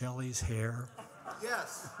dyeing Shelley's hair?"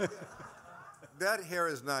 Yes. That hair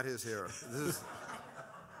is not his hair.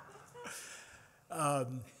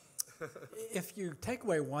 If you take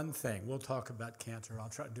away one thing, we'll talk about cancer. I'll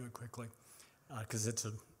try to do it quickly because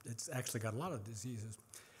it's actually got a lot of diseases.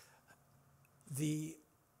 The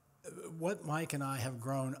What Mike and I have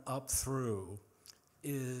grown up through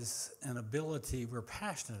is an ability, we're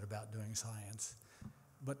passionate about doing science,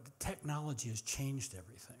 but the technology has changed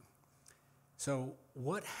everything. So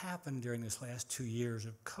what happened during this last 2 years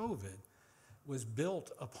of COVID was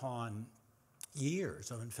built upon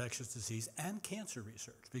years of infectious disease and cancer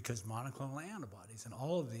research, because monoclonal antibodies and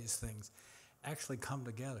all of these things actually come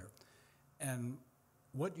together. And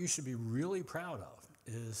what you should be really proud of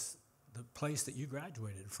is the place that you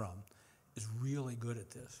graduated from is really good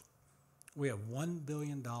at this. We have $1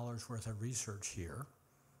 billion worth of research here.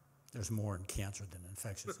 There's more in cancer than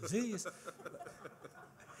infectious disease.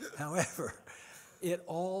 However, it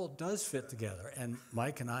all does fit together. And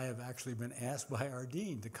Mike and I have actually been asked by our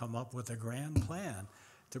dean to come up with a grand plan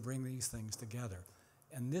to bring these things together.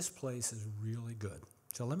 And this place is really good.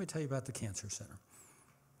 So let me tell you about the Cancer Center.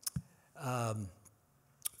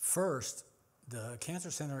 First, the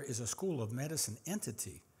Cancer Center is a school of medicine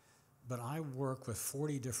entity, but I work with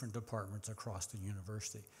 40 different departments across the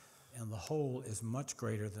university, and the whole is much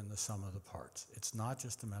greater than the sum of the parts. It's not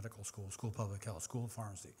just a medical school, school of public health, school of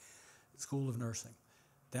pharmacy, school of nursing,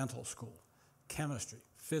 dental school, chemistry,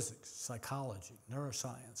 physics, psychology,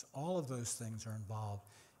 neuroscience. All of those things are involved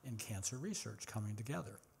in cancer research coming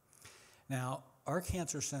together. Now, our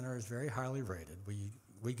Cancer Center is very highly rated.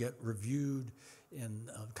 We get reviewed in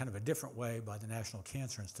kind of a different way by the National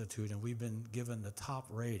Cancer Institute, and we've been given the top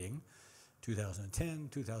rating 2010,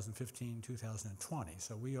 2015, 2020.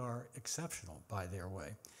 So we are exceptional by their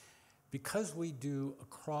way. Because we do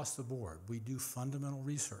across the board, we do fundamental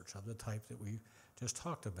research of the type that we just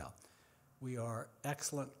talked about. We are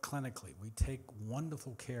excellent clinically. We take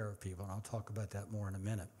wonderful care of people, and I'll talk about that more in a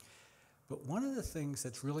minute. But one of the things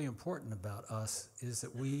that's really important about us is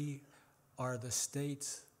that we are the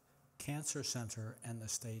state's cancer center and the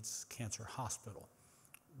state's cancer hospital.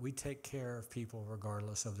 We take care of people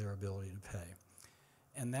regardless of their ability to pay.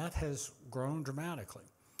 And that has grown dramatically.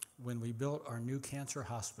 When we built our new cancer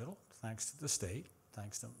hospital, thanks to the state,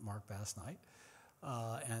 thanks to Mark Bass-Knight,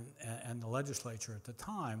 and the legislature at the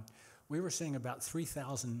time, we were seeing about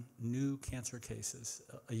 3,000 new cancer cases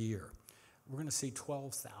a year. We're going to see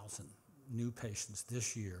 12,000 new patients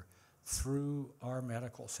this year through our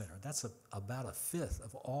medical center. That's about a fifth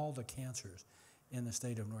of all the cancers in the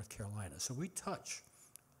state of North Carolina. So we touch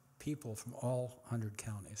people from all 100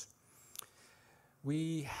 counties.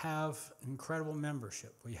 We have incredible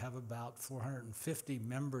membership. We have about 450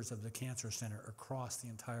 members of the Cancer Center across the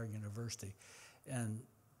entire university. And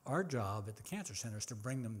our job at the Cancer Center is to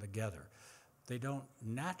bring them together. They don't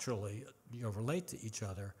naturally relate to each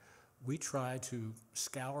other. We try to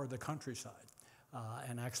scour the countryside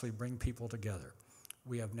and actually bring people together.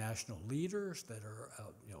 We have national leaders that are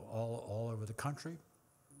all over the country,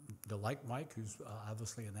 like Mike, who's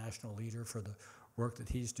obviously a national leader for the work that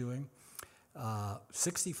he's doing.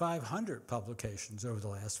 6,500 publications over the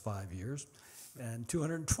last 5 years, and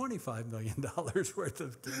 $225 million worth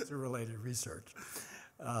of cancer-related research.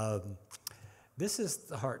 This is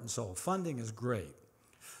the heart and soul. Funding is great,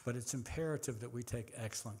 but it's imperative that we take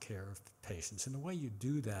excellent care of patients. And the way you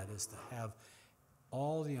do that is to have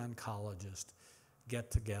all the oncologists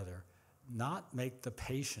get together, not make the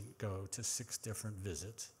patient go to 6 different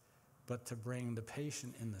visits, but to bring the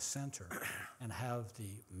patient in the center and have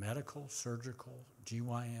the medical, surgical,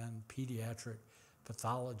 GYN, pediatric,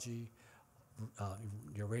 pathology,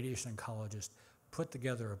 your radiation oncologist put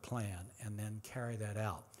together a plan and then carry that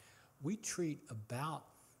out. We treat about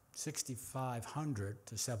 6,500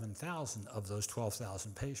 to 7,000 of those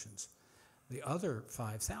 12,000 patients. The other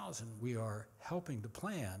 5,000 we are helping to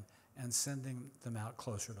plan and sending them out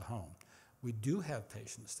closer to home. We do have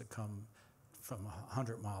patients that come from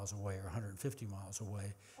 100 miles away or 150 miles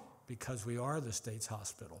away because we are the state's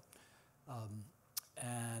hospital.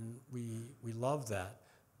 And we love that,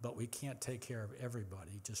 but we can't take care of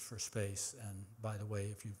everybody just for space. And by the way,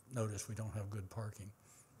 if you've noticed, we don't have good parking.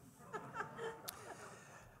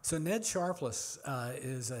 So Ned Sharpless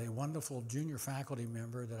is a wonderful junior faculty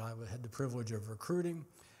member that I had the privilege of recruiting.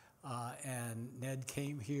 And Ned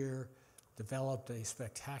came here, developed a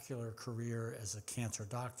spectacular career as a cancer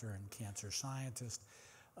doctor and cancer scientist.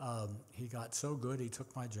 He got so good, he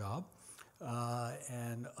took my job.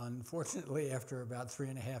 And unfortunately, after about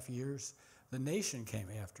 3.5 years, the nation came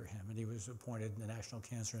after him, and he was appointed the National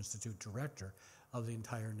Cancer Institute director of the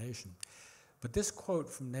entire nation. But this quote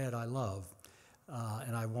from Ned I love,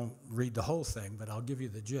 and I won't read the whole thing, but I'll give you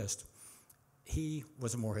the gist. He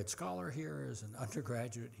was a Moorhead Scholar here as an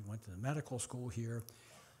undergraduate. He went to the medical school here,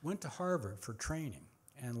 went to Harvard for training,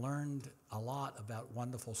 and learned a lot about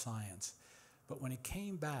wonderful science. But when he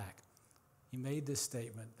came back, he made this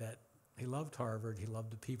statement that He loved Harvard. He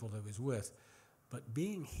loved the people that he was with. But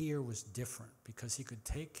being here was different because he could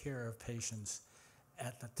take care of patients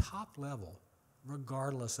at the top level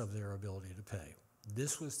regardless of their ability to pay.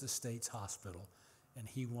 This was the state's hospital, and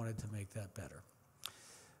he wanted to make that better.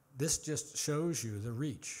 This just shows you the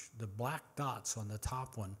reach. The black dots on the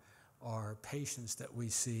top one are patients that we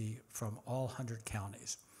see from all 100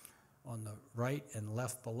 counties. On the right and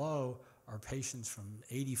left below are patients from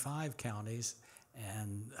 85 counties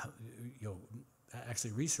and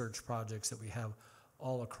actually research projects that we have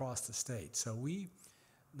all across the state. So we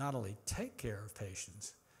not only take care of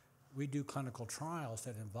patients, we do clinical trials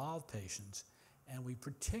that involve patients, and we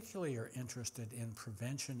particularly are interested in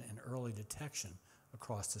prevention and early detection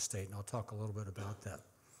across the state, and I'll talk a little bit about that.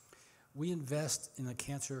 We invest in a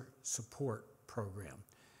cancer support program.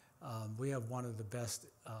 We have one of the best,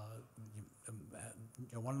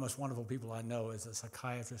 one of the most wonderful people I know is a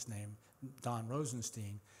psychiatrist named Don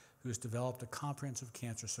Rosenstein, who's developed a comprehensive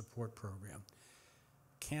cancer support program.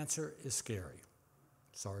 Cancer is scary.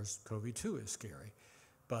 SARS-CoV-2 is scary.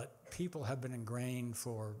 But people have been ingrained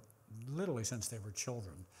for literally since they were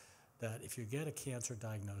children that if you get a cancer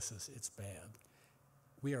diagnosis, it's bad.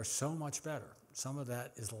 We are so much better. Some of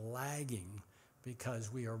that is lagging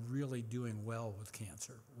because we are really doing well with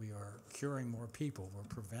cancer. We are curing more people. We're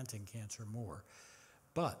preventing cancer more.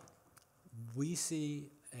 But we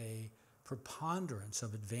see a preponderance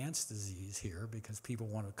of advanced disease here because people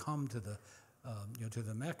want to come to the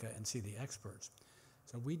Mecca and see the experts.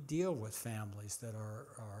 So we deal with families that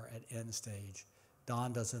are at end stage.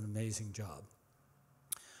 Don does an amazing job.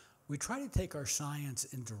 We try to take our science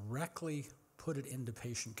and directly put it into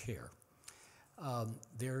patient care.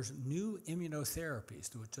 There's new immunotherapies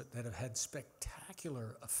that have had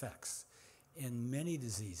spectacular effects in many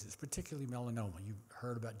diseases, particularly melanoma. You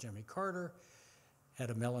heard about Jimmy Carter, had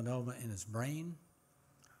a melanoma in his brain,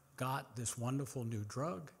 got this wonderful new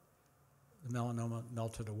drug, the melanoma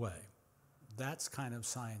melted away. That's kind of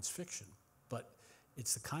science fiction, but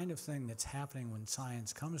it's the kind of thing that's happening when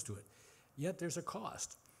science comes to it. Yet there's a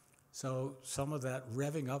cost. So some of that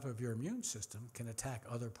revving up of your immune system can attack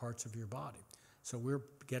other parts of your body. So we're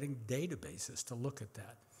getting databases to look at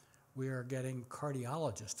that. We are getting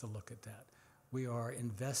cardiologists to look at that. We are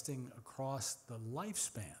investing across the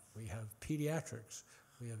lifespan. We have pediatrics.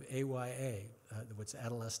 We have AYA, which is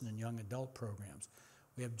adolescent and young adult programs.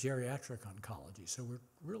 We have geriatric oncology. So we're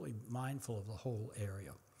really mindful of the whole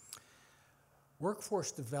area.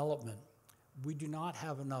 Workforce development. We do not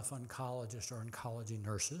have enough oncologists or oncology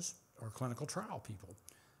nurses or clinical trial people.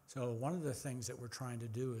 So one of the things that we're trying to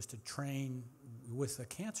do is to train with the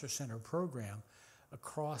Cancer Center program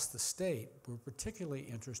across the state. We're particularly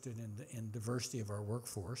interested in diversity of our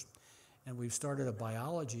workforce, and we've started a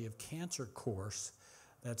biology of cancer course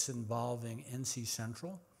that's involving NC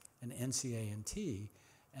Central and NCA&T,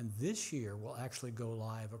 and this year will actually go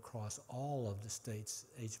live across all of the state's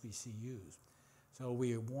HBCUs. So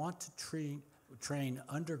we want to train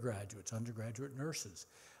undergraduates, undergraduate nurses,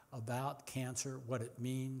 about cancer, what it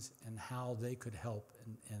means, and how they could help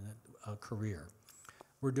in a career.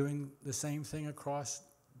 We're doing the same thing across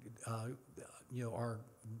our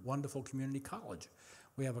wonderful community college.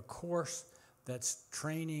 We have a course that's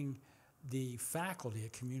training the faculty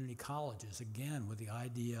at community colleges, again, with the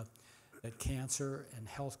idea that cancer and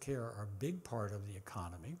healthcare are a big part of the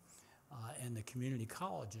economy, and the community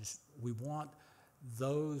colleges, we want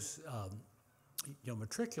those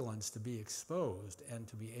matriculants to be exposed and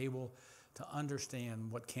to be able to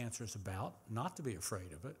understand what cancer is about, not to be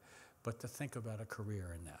afraid of it, but to think about a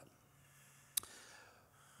career in that.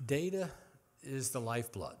 Data is the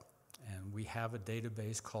lifeblood, and we have a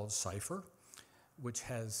database called Cypher, which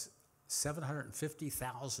has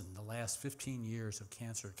 750,000 the last 15 years of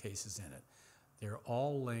cancer cases in it. They're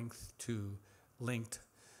all linked to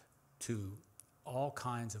all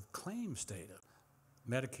kinds of claims data,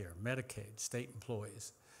 Medicare, Medicaid, state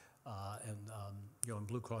employees, and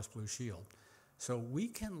Blue Cross Blue Shield. So we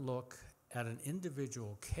can look at an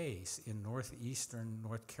individual case in northeastern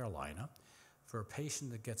North Carolina for a patient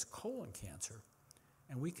that gets colon cancer,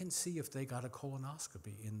 and we can see if they got a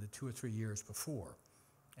colonoscopy in the 2 or 3 years before.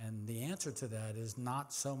 And the answer to that is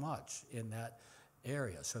not so much in that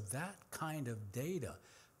area. So that kind of data,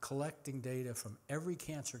 collecting data from every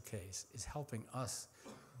cancer case, is helping us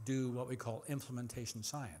do what we call implementation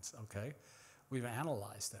science, okay? We've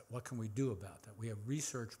analyzed that. What can we do about that? We have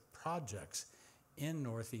research projects in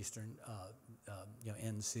northeastern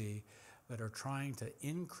NC that are trying to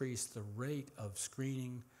increase the rate of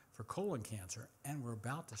screening for colon cancer, and we're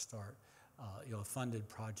about to start a funded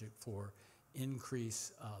project for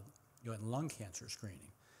increase in lung cancer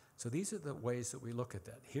screening. So these are the ways that we look at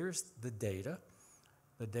that. Here's the data.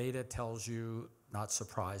 The data tells you, not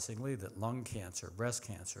surprisingly, that lung cancer, breast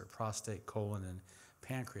cancer, prostate, colon, and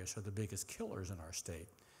pancreas are the biggest killers in our state.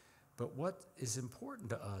 But what is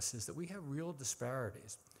important to us is that we have real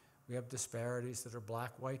disparities. We have disparities that are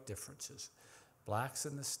black-white differences. Blacks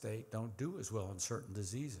in the state don't do as well in certain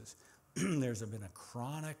diseases. There's been a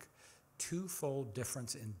chronic twofold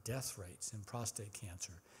difference in death rates in prostate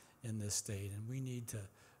cancer in this state, and we need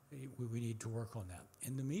to work on that.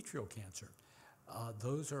 Endometrial cancer,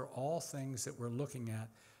 those are all things that we're looking at,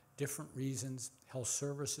 different reasons, health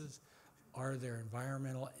services. Are there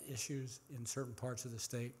environmental issues in certain parts of the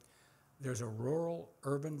state? There's a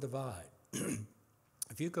rural-urban divide.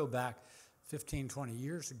 If you go back 15, 20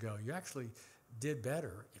 years ago, you actually did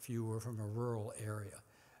better if you were from a rural area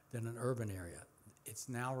than an urban area. It's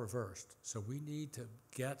now reversed. So we need to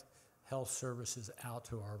get health services out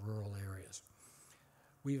to our rural areas.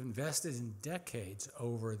 We've invested in decades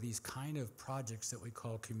over these kind of projects that we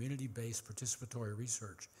call community-based participatory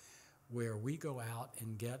research, where we go out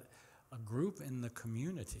and get a group in the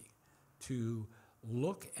community to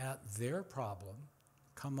look at their problem,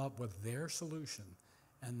 come up with their solution,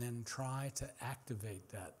 and then try to activate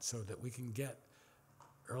that so that we can get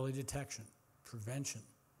early detection, prevention,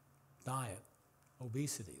 diet,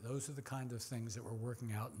 obesity. Those are the kind of things that we're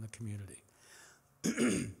working out in the community.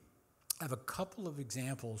 I have a couple of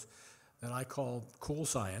examples that I call cool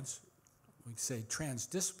science. We say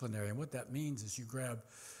transdisciplinary, and what that means is you grab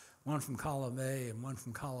one from column A and one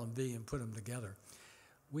from column B and put them together.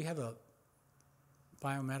 We have a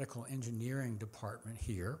biomedical engineering department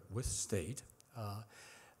here with state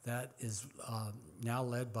that is now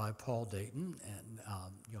led by Paul Dayton,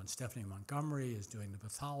 and Stephanie Montgomery is doing the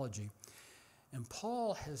pathology. And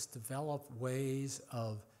Paul has developed ways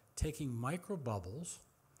of taking microbubbles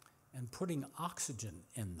and putting oxygen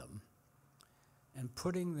in them and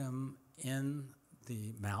putting them in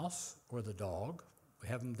the mouse or the dog. We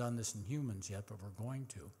haven't done this in humans yet, but we're going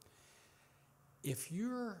to. If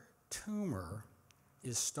your tumor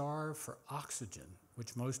is starved for oxygen,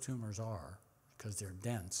 which most tumors are because they're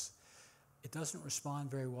dense, it doesn't respond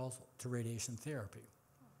very well to radiation therapy.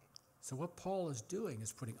 So what Paul is doing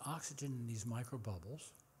is putting oxygen in these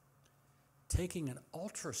microbubbles, taking an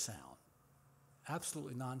ultrasound,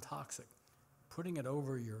 absolutely non-toxic, putting it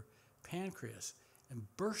over your pancreas and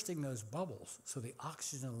bursting those bubbles so the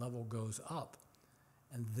oxygen level goes up,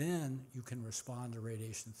 and then you can respond to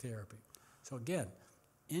radiation therapy. So again,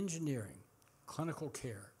 engineering, clinical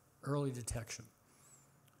care, early detection.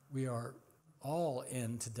 We are all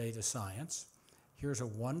into data science. Here's a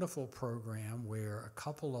wonderful program where a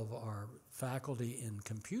couple of our faculty in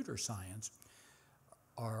computer science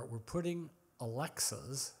we're putting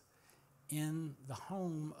Alexas in the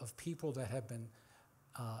home of people that have been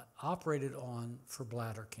operated on for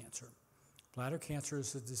bladder cancer. Bladder cancer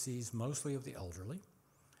is a disease mostly of the elderly.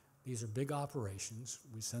 These are big operations.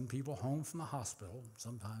 We send people home from the hospital,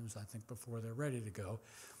 sometimes I think before they're ready to go,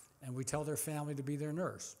 and we tell their family to be their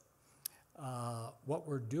nurse. What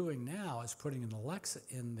we're doing now is putting an Alexa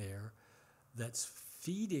in there that's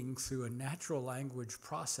feeding through a natural language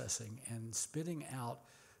processing and spitting out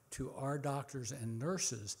to our doctors and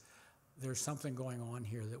nurses, there's something going on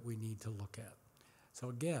here that we need to look at. So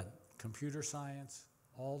again, computer science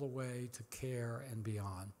all the way to care and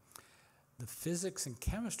beyond. The physics and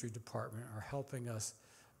chemistry department are helping us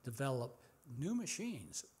develop new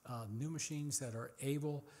machines that are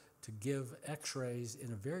able to give x-rays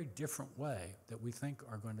in a very different way that we think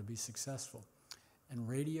are going to be successful. And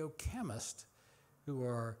radiochemists who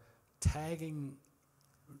are tagging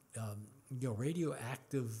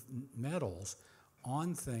radioactive metals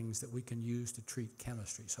on things that we can use to treat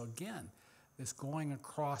chemistry. So again, it's going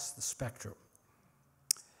across the spectrum.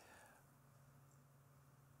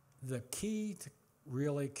 The key to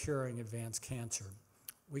really curing advanced cancer,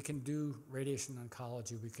 we can do radiation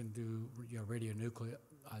oncology, we can do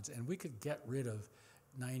radionuclides, and we could get rid of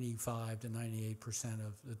 95 to 98%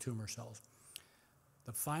 of the tumor cells.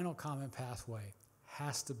 The final common pathway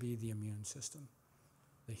has to be the immune system.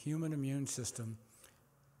 The human immune system,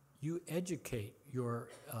 you educate your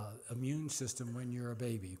immune system when you're a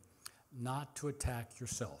baby not to attack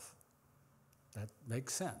yourself. That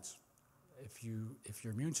makes sense. If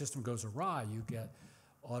your immune system goes awry, you get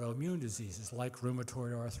autoimmune diseases like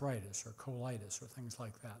rheumatoid arthritis or colitis or things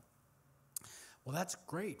like that. Well, that's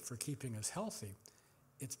great for keeping us healthy.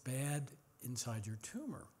 It's bad inside your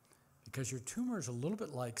tumor because your tumor is a little bit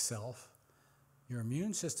like self. Your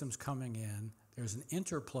immune system's coming in. There's an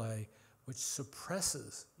interplay which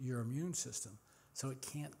suppresses your immune system so it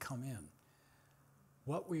can't come in.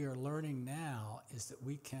 What we are learning now is that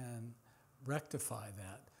we can rectify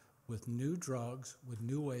that with new drugs, with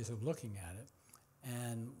new ways of looking at it.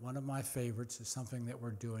 And one of my favorites is something that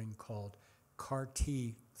we're doing called CAR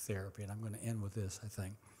T therapy, and I'm going to end with this, I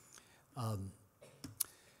think.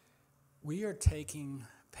 We are taking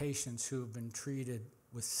patients who have been treated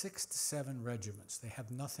with 6 to 7 regimens. They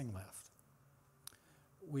have nothing left.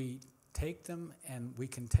 We take them, and we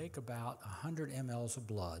can take about 100 mLs of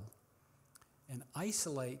blood and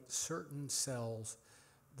isolate certain cells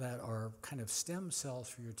that are kind of stem cells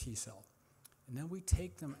for your T cell. And then we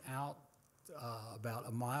take them out about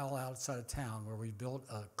a mile outside of town where we built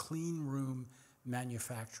a clean room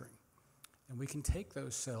manufacturing. And we can take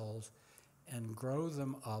those cells and grow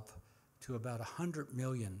them up to about 100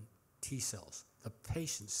 million T cells, the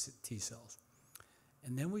patient's T cells.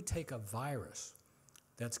 And then we take a virus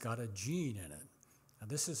that's got a gene in it. Now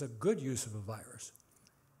this is a good use of a virus.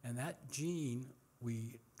 And that gene,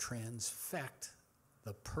 we transfect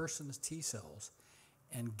the person's T cells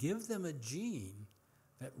and give them a gene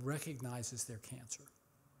that recognizes their cancer.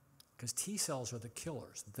 Because T cells are the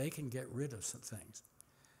killers. They can get rid of some things.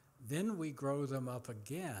 Then we grow them up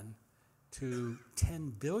again to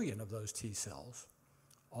 10 billion of those T cells.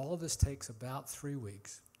 All of this takes about 3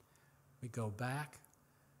 weeks. We go back.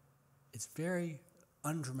 It's very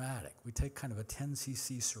undramatic. We take kind of a 10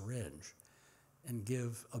 cc syringe and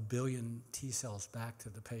give 1 billion T cells back to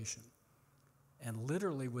the patient. And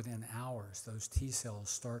literally within hours, those T cells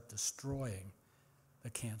start destroying the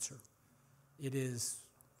cancer. It is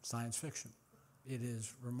science fiction. It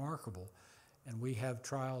is remarkable. And we have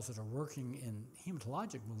trials that are working in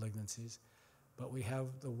hematologic malignancies, but we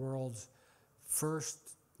have the world's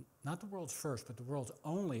first, not the world's first, but the world's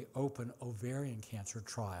only open ovarian cancer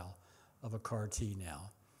trial of a CAR T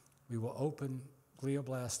now. We will open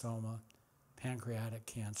glioblastoma, pancreatic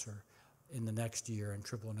cancer in the next year, and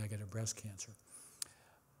triple-negative breast cancer.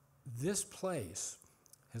 This place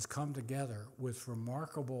has come together with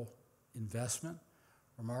remarkable investment,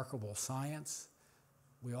 remarkable science.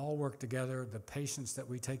 We all work together. The patients that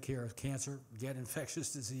we take care of cancer get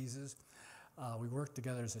infectious diseases. We work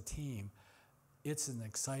together as a team. It's an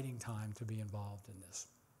exciting time to be involved in this.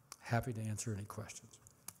 Happy to answer any questions.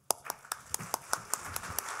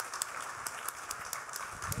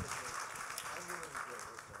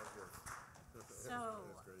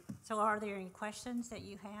 So are there any questions that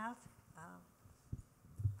you have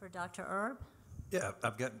for Dr. Earp? Yeah,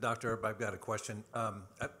 Dr. Earp, I've got a question.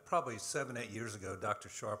 Probably 7, 8 years ago, Dr.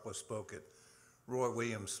 Sharpless spoke at Roy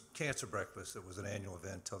Williams' Cancer Breakfast. It was an annual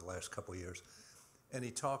event until the last couple of years. And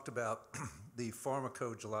he talked about the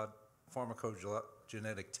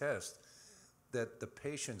pharmacogenetic test that the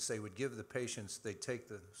patients, they would give the patients, they take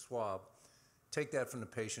the swab, take that from the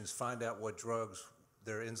patients, find out what drugs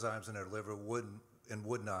their enzymes in their liver would and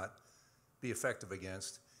would not be effective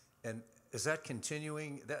against. And is that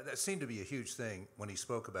continuing? That seemed to be a huge thing when he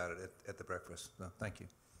spoke about it at the breakfast. So, thank you.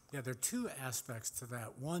 Yeah, there are 2 aspects to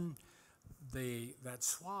that. One, that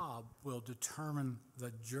swab will determine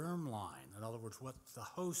the germ line, in other words, what the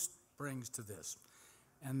host brings to this.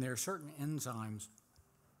 And there are certain enzymes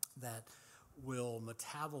that will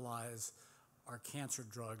metabolize our cancer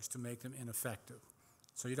drugs to make them ineffective.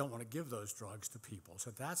 So you don't want to give those drugs to people.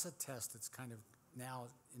 So that's a test that's kind of now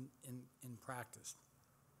in practice.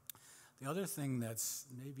 The other thing that's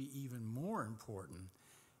maybe even more important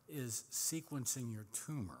is sequencing your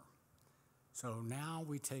tumor. So now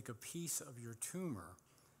we take a piece of your tumor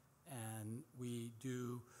and we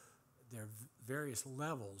do, there are various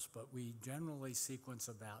levels, but we generally sequence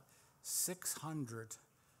about 600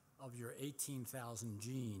 of your 18,000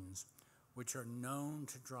 genes, which are known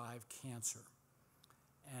to drive cancer.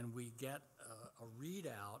 And we get a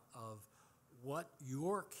readout of what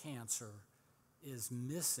your cancer is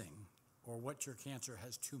missing or what your cancer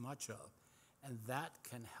has too much of. And that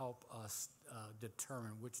can help us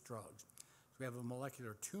determine which drugs. So we have a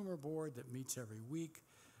molecular tumor board that meets every week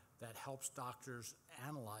that helps doctors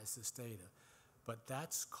analyze this data. But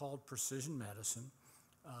that's called precision medicine.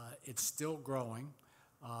 It's still growing,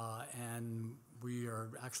 and we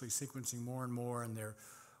are actually sequencing more and more, and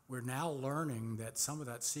we're now learning that some of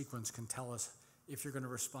that sequence can tell us if you're going to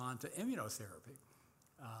respond to immunotherapy.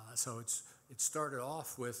 So it started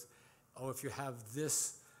off with, if you have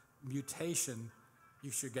this mutation,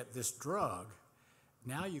 you should get this drug.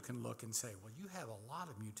 Now you can look and say, well, you have a lot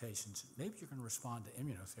of mutations. Maybe you're going to respond to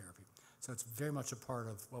immunotherapy. So it's very much a part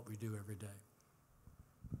of what we do every day.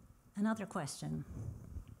 Another question.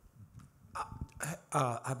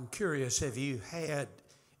 I'm curious, have you had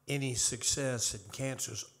any success in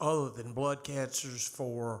cancers other than blood cancers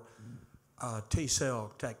for CAR T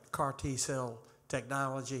cell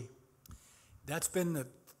technology? That's been the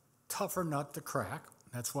tougher nut to crack.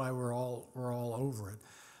 That's why we're all over it.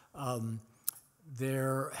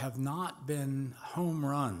 There have not been home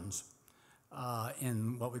runs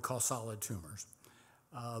in what we call solid tumors.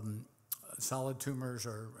 Solid tumors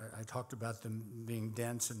I talked about them being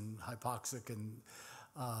dense and hypoxic and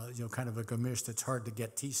kind of a gamish that's hard to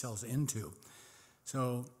get T cells into.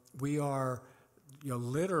 So we are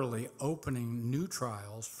literally opening new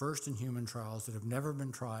trials, first in human trials that have never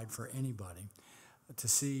been tried for anybody, to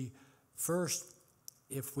see first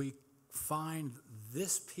if we find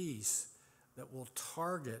this piece that will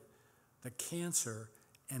target the cancer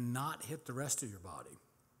and not hit the rest of your body,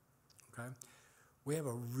 okay? We have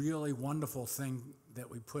a really wonderful thing that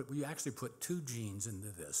we actually put 2 genes into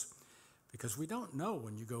this because we don't know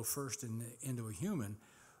when you go first into a human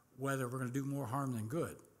whether we're going to do more harm than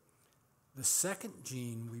good. The second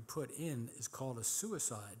gene we put in is called a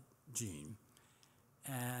suicide gene,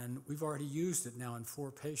 and we've already used it now in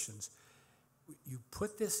 4 patients. You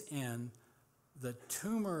put this in, the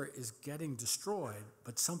tumor is getting destroyed,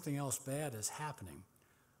 but something else bad is happening.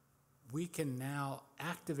 We can now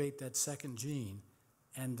activate that second gene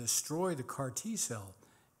and destroy the CAR T cell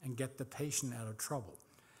and get the patient out of trouble.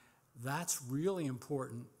 That's really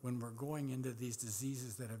important when we're going into these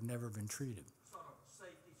diseases that have never been treated. Sort of a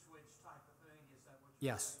safety switch type of thing, is that what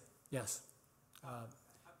you're saying? Yes. I'm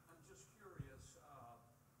just curious.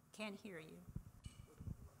 Can't hear you.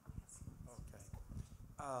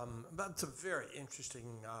 Okay. That's a very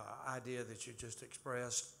interesting idea that you just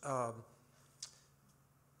expressed.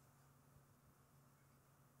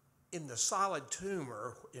 In the solid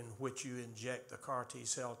tumor in which you inject the CAR T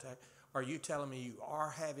cell tech, are you telling me you are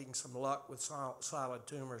having some luck with solid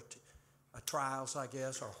tumor trials, I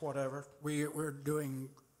guess, or whatever? We're doing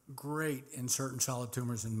great in certain solid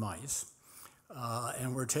tumors in mice,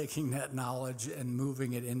 and we're taking that knowledge and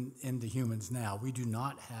moving it into humans now. We do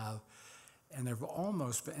not have, and they've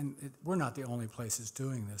almost been, we're not the only places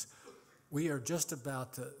doing this. We are just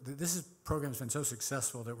about to, program's been so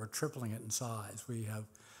successful that we're tripling it in size. We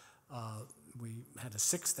had a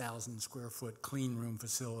 6,000 square foot clean room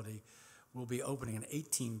facility. We'll be opening an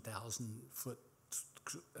 18,000 foot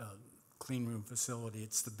clean room facility.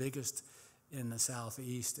 It's the biggest in the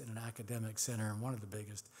Southeast in an academic center and one of the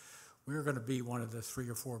biggest. We're going to be one of the 3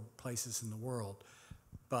 or 4 places in the world,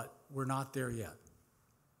 but we're not there yet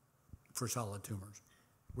for solid tumors.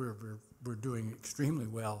 We're doing extremely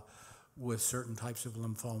well with certain types of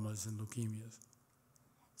lymphomas and leukemias.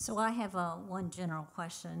 So I have one general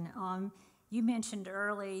question. You mentioned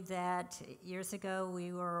early that years ago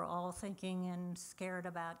we were all thinking and scared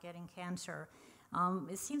about getting cancer.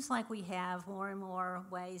 It seems like we have more and more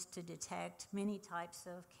ways to detect many types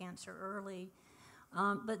of cancer early,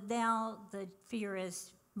 but now the fear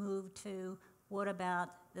has moved to what about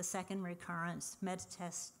the second recurrence,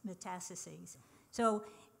 metastases? So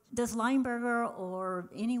does Lineberger or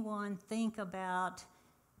anyone think about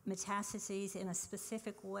metastases in a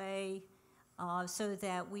specific way so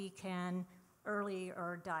that we can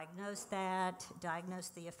earlier diagnose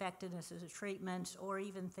the effectiveness of the treatments, or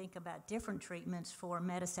even think about different treatments for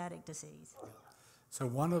metastatic disease? So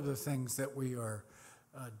one of the things that we are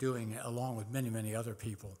doing, along with many, many other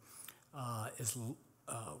people, is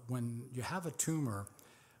when you have a tumor,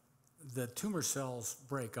 the tumor cells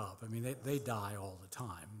break up. I mean, they die all the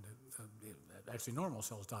time. Actually, normal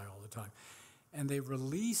cells die all the time. And they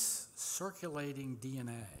release circulating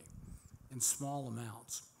DNA in small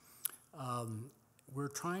amounts. We're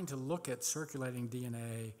trying to look at circulating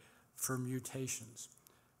DNA for mutations.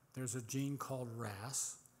 There's a gene called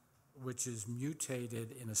RAS, which is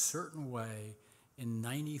mutated in a certain way in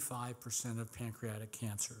 95% of pancreatic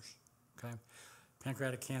cancers, okay?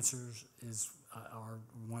 Pancreatic cancers are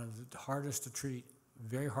one of the hardest to treat,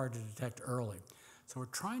 very hard to detect early. So we're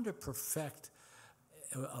trying to perfect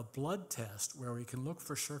a blood test where we can look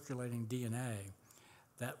for circulating DNA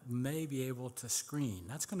that may be able to screen.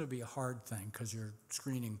 That's going to be a hard thing because you're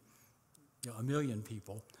screening 1 million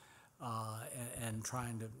people and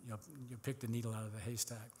trying to you pick the needle out of the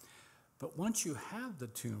haystack. But once you have the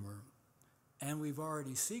tumor and we've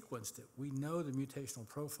already sequenced it, we know the mutational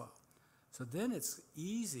profile. So then it's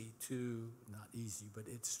easy to, not easy, but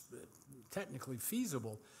it's technically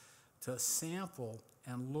feasible to sample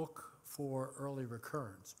and look for early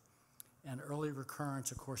recurrence. And early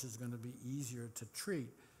recurrence, of course, is going to be easier to treat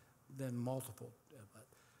than multiple.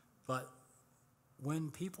 But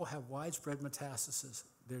when people have widespread metastasis,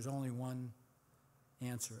 there's only one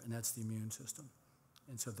answer, and that's the immune system.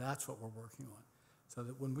 And so that's what we're working on. So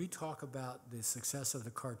that when we talk about the success of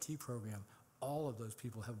the CAR T program, all of those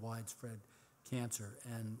people have widespread cancer,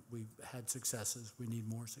 and we've had successes. We need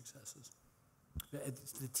more successes.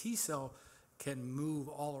 The T cell can move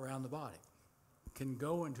all around the body. It can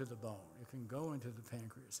go into the bone. It can go into the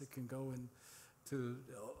pancreas. It can go into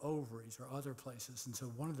the ovaries or other places. And so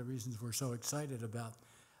one of the reasons we're so excited about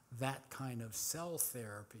that kind of cell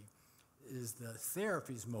therapy is the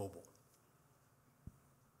therapy's mobile.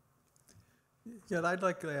 Yeah, I'd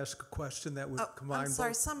like to ask a question that would combine I'm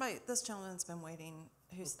sorry, both. this gentleman's been waiting.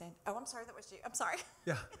 Who's standing? Oh, I'm sorry, that was you. I'm sorry.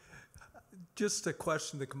 Yeah, just a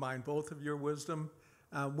question to combine both of your wisdom.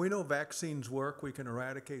 We know vaccines work. We can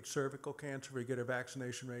eradicate cervical cancer. We get our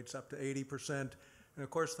vaccination rates up to 80%. And of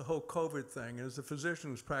course, the whole COVID thing, as a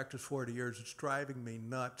physician who's practiced 40 years, it's driving me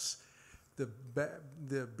nuts.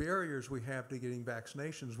 The barriers we have to getting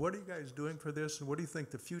vaccinations. What are you guys doing for this, and what do you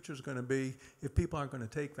think the future is going to be if people aren't going to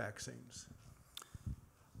take vaccines?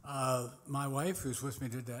 My wife, who's with me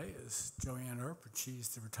today, is Joanne Earp, and she's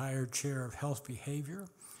the retired chair of health behavior.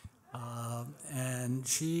 And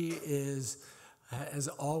she has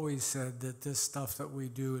always said that this stuff that we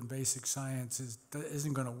do in basic science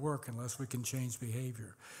isn't going to work unless we can change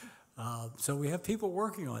behavior. So we have people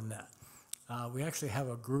working on that. We actually have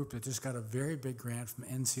a group that just got a very big grant from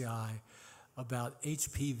NCI about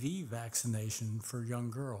HPV vaccination for young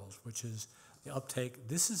girls, which is the uptake.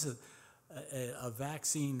 This is a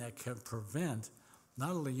vaccine that can prevent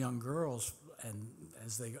not only young girls and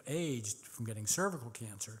as they age from getting cervical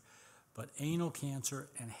cancer, but anal cancer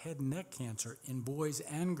and head and neck cancer in boys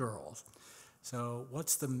and girls. So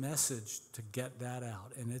what's the message to get that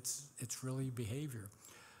out? And it's really behavior.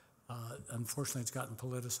 Unfortunately, it's gotten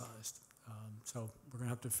politicized. So we're going to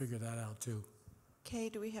have to figure that out too. Kay,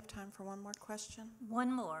 do we have time for one more question?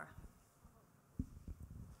 One more.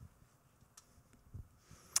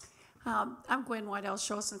 I'm Gwen Waddell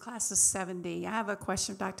Schultz in class of 70. I have a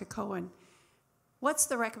question of Dr. Cohen. What's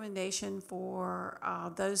the recommendation for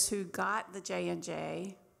those who got the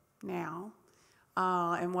J&J now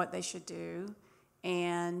and what they should do?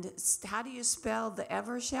 And how do you spell the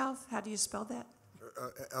Evershelf? How do you spell that?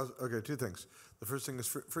 Okay, two things. The first thing is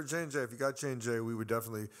for J&J, if you got J&J, we would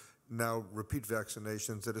definitely now repeat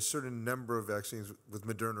vaccinations at a certain number of vaccines with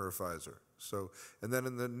Moderna or Pfizer. So, and then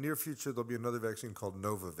in the near future, there'll be another vaccine called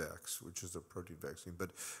Novavax, which is a protein vaccine. But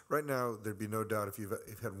right now, there'd be no doubt if you've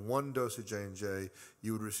had one dose of J&J,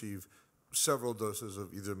 you would receive several doses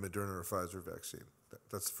of either Moderna or Pfizer vaccine.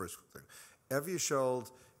 That's the first thing. Evusheld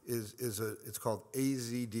it's called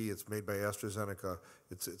AZD. It's made by AstraZeneca.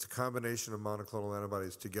 It's a combination of monoclonal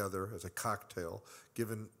antibodies together as a cocktail,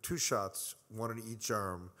 given 2 shots, 1 in each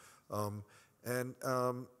arm, and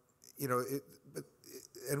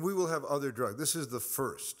we will have other drugs. This is the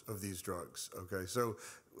first of these drugs. Okay, so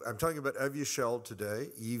I'm talking about Evusheld today,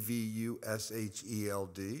 Evusheld,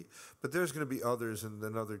 but there's going to be others in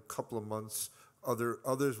another couple of months.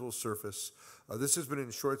 Others will surface. This has been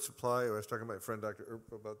in short supply. I was talking to my friend Dr.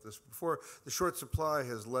 Earp about this before. The short supply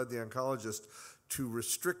has led the oncologist to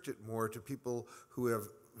restrict it more to people who have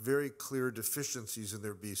very clear deficiencies in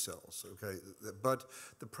their B cells, okay? But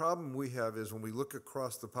the problem we have is when we look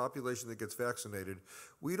across the population that gets vaccinated,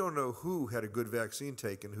 we don't know who had a good vaccine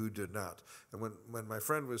take and who did not. And when my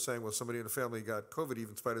friend was saying, well, somebody in the family got COVID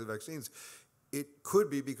even in spite of the vaccines, it could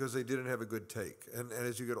be because they didn't have a good take. And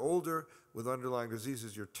as you get older with underlying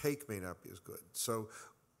diseases, your take may not be as good. So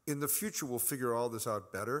in the future, we'll figure all this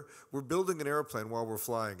out better. We're building an airplane while we're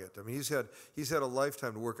flying it. I mean, he's had a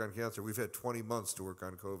lifetime to work on cancer. We've had 20 months to work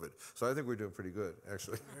on COVID. So I think we're doing pretty good,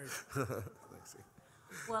 actually. Thanks.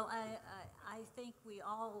 Well, I think we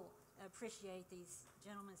all appreciate these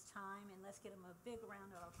gentlemen's time, and let's give them a big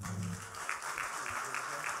round of applause.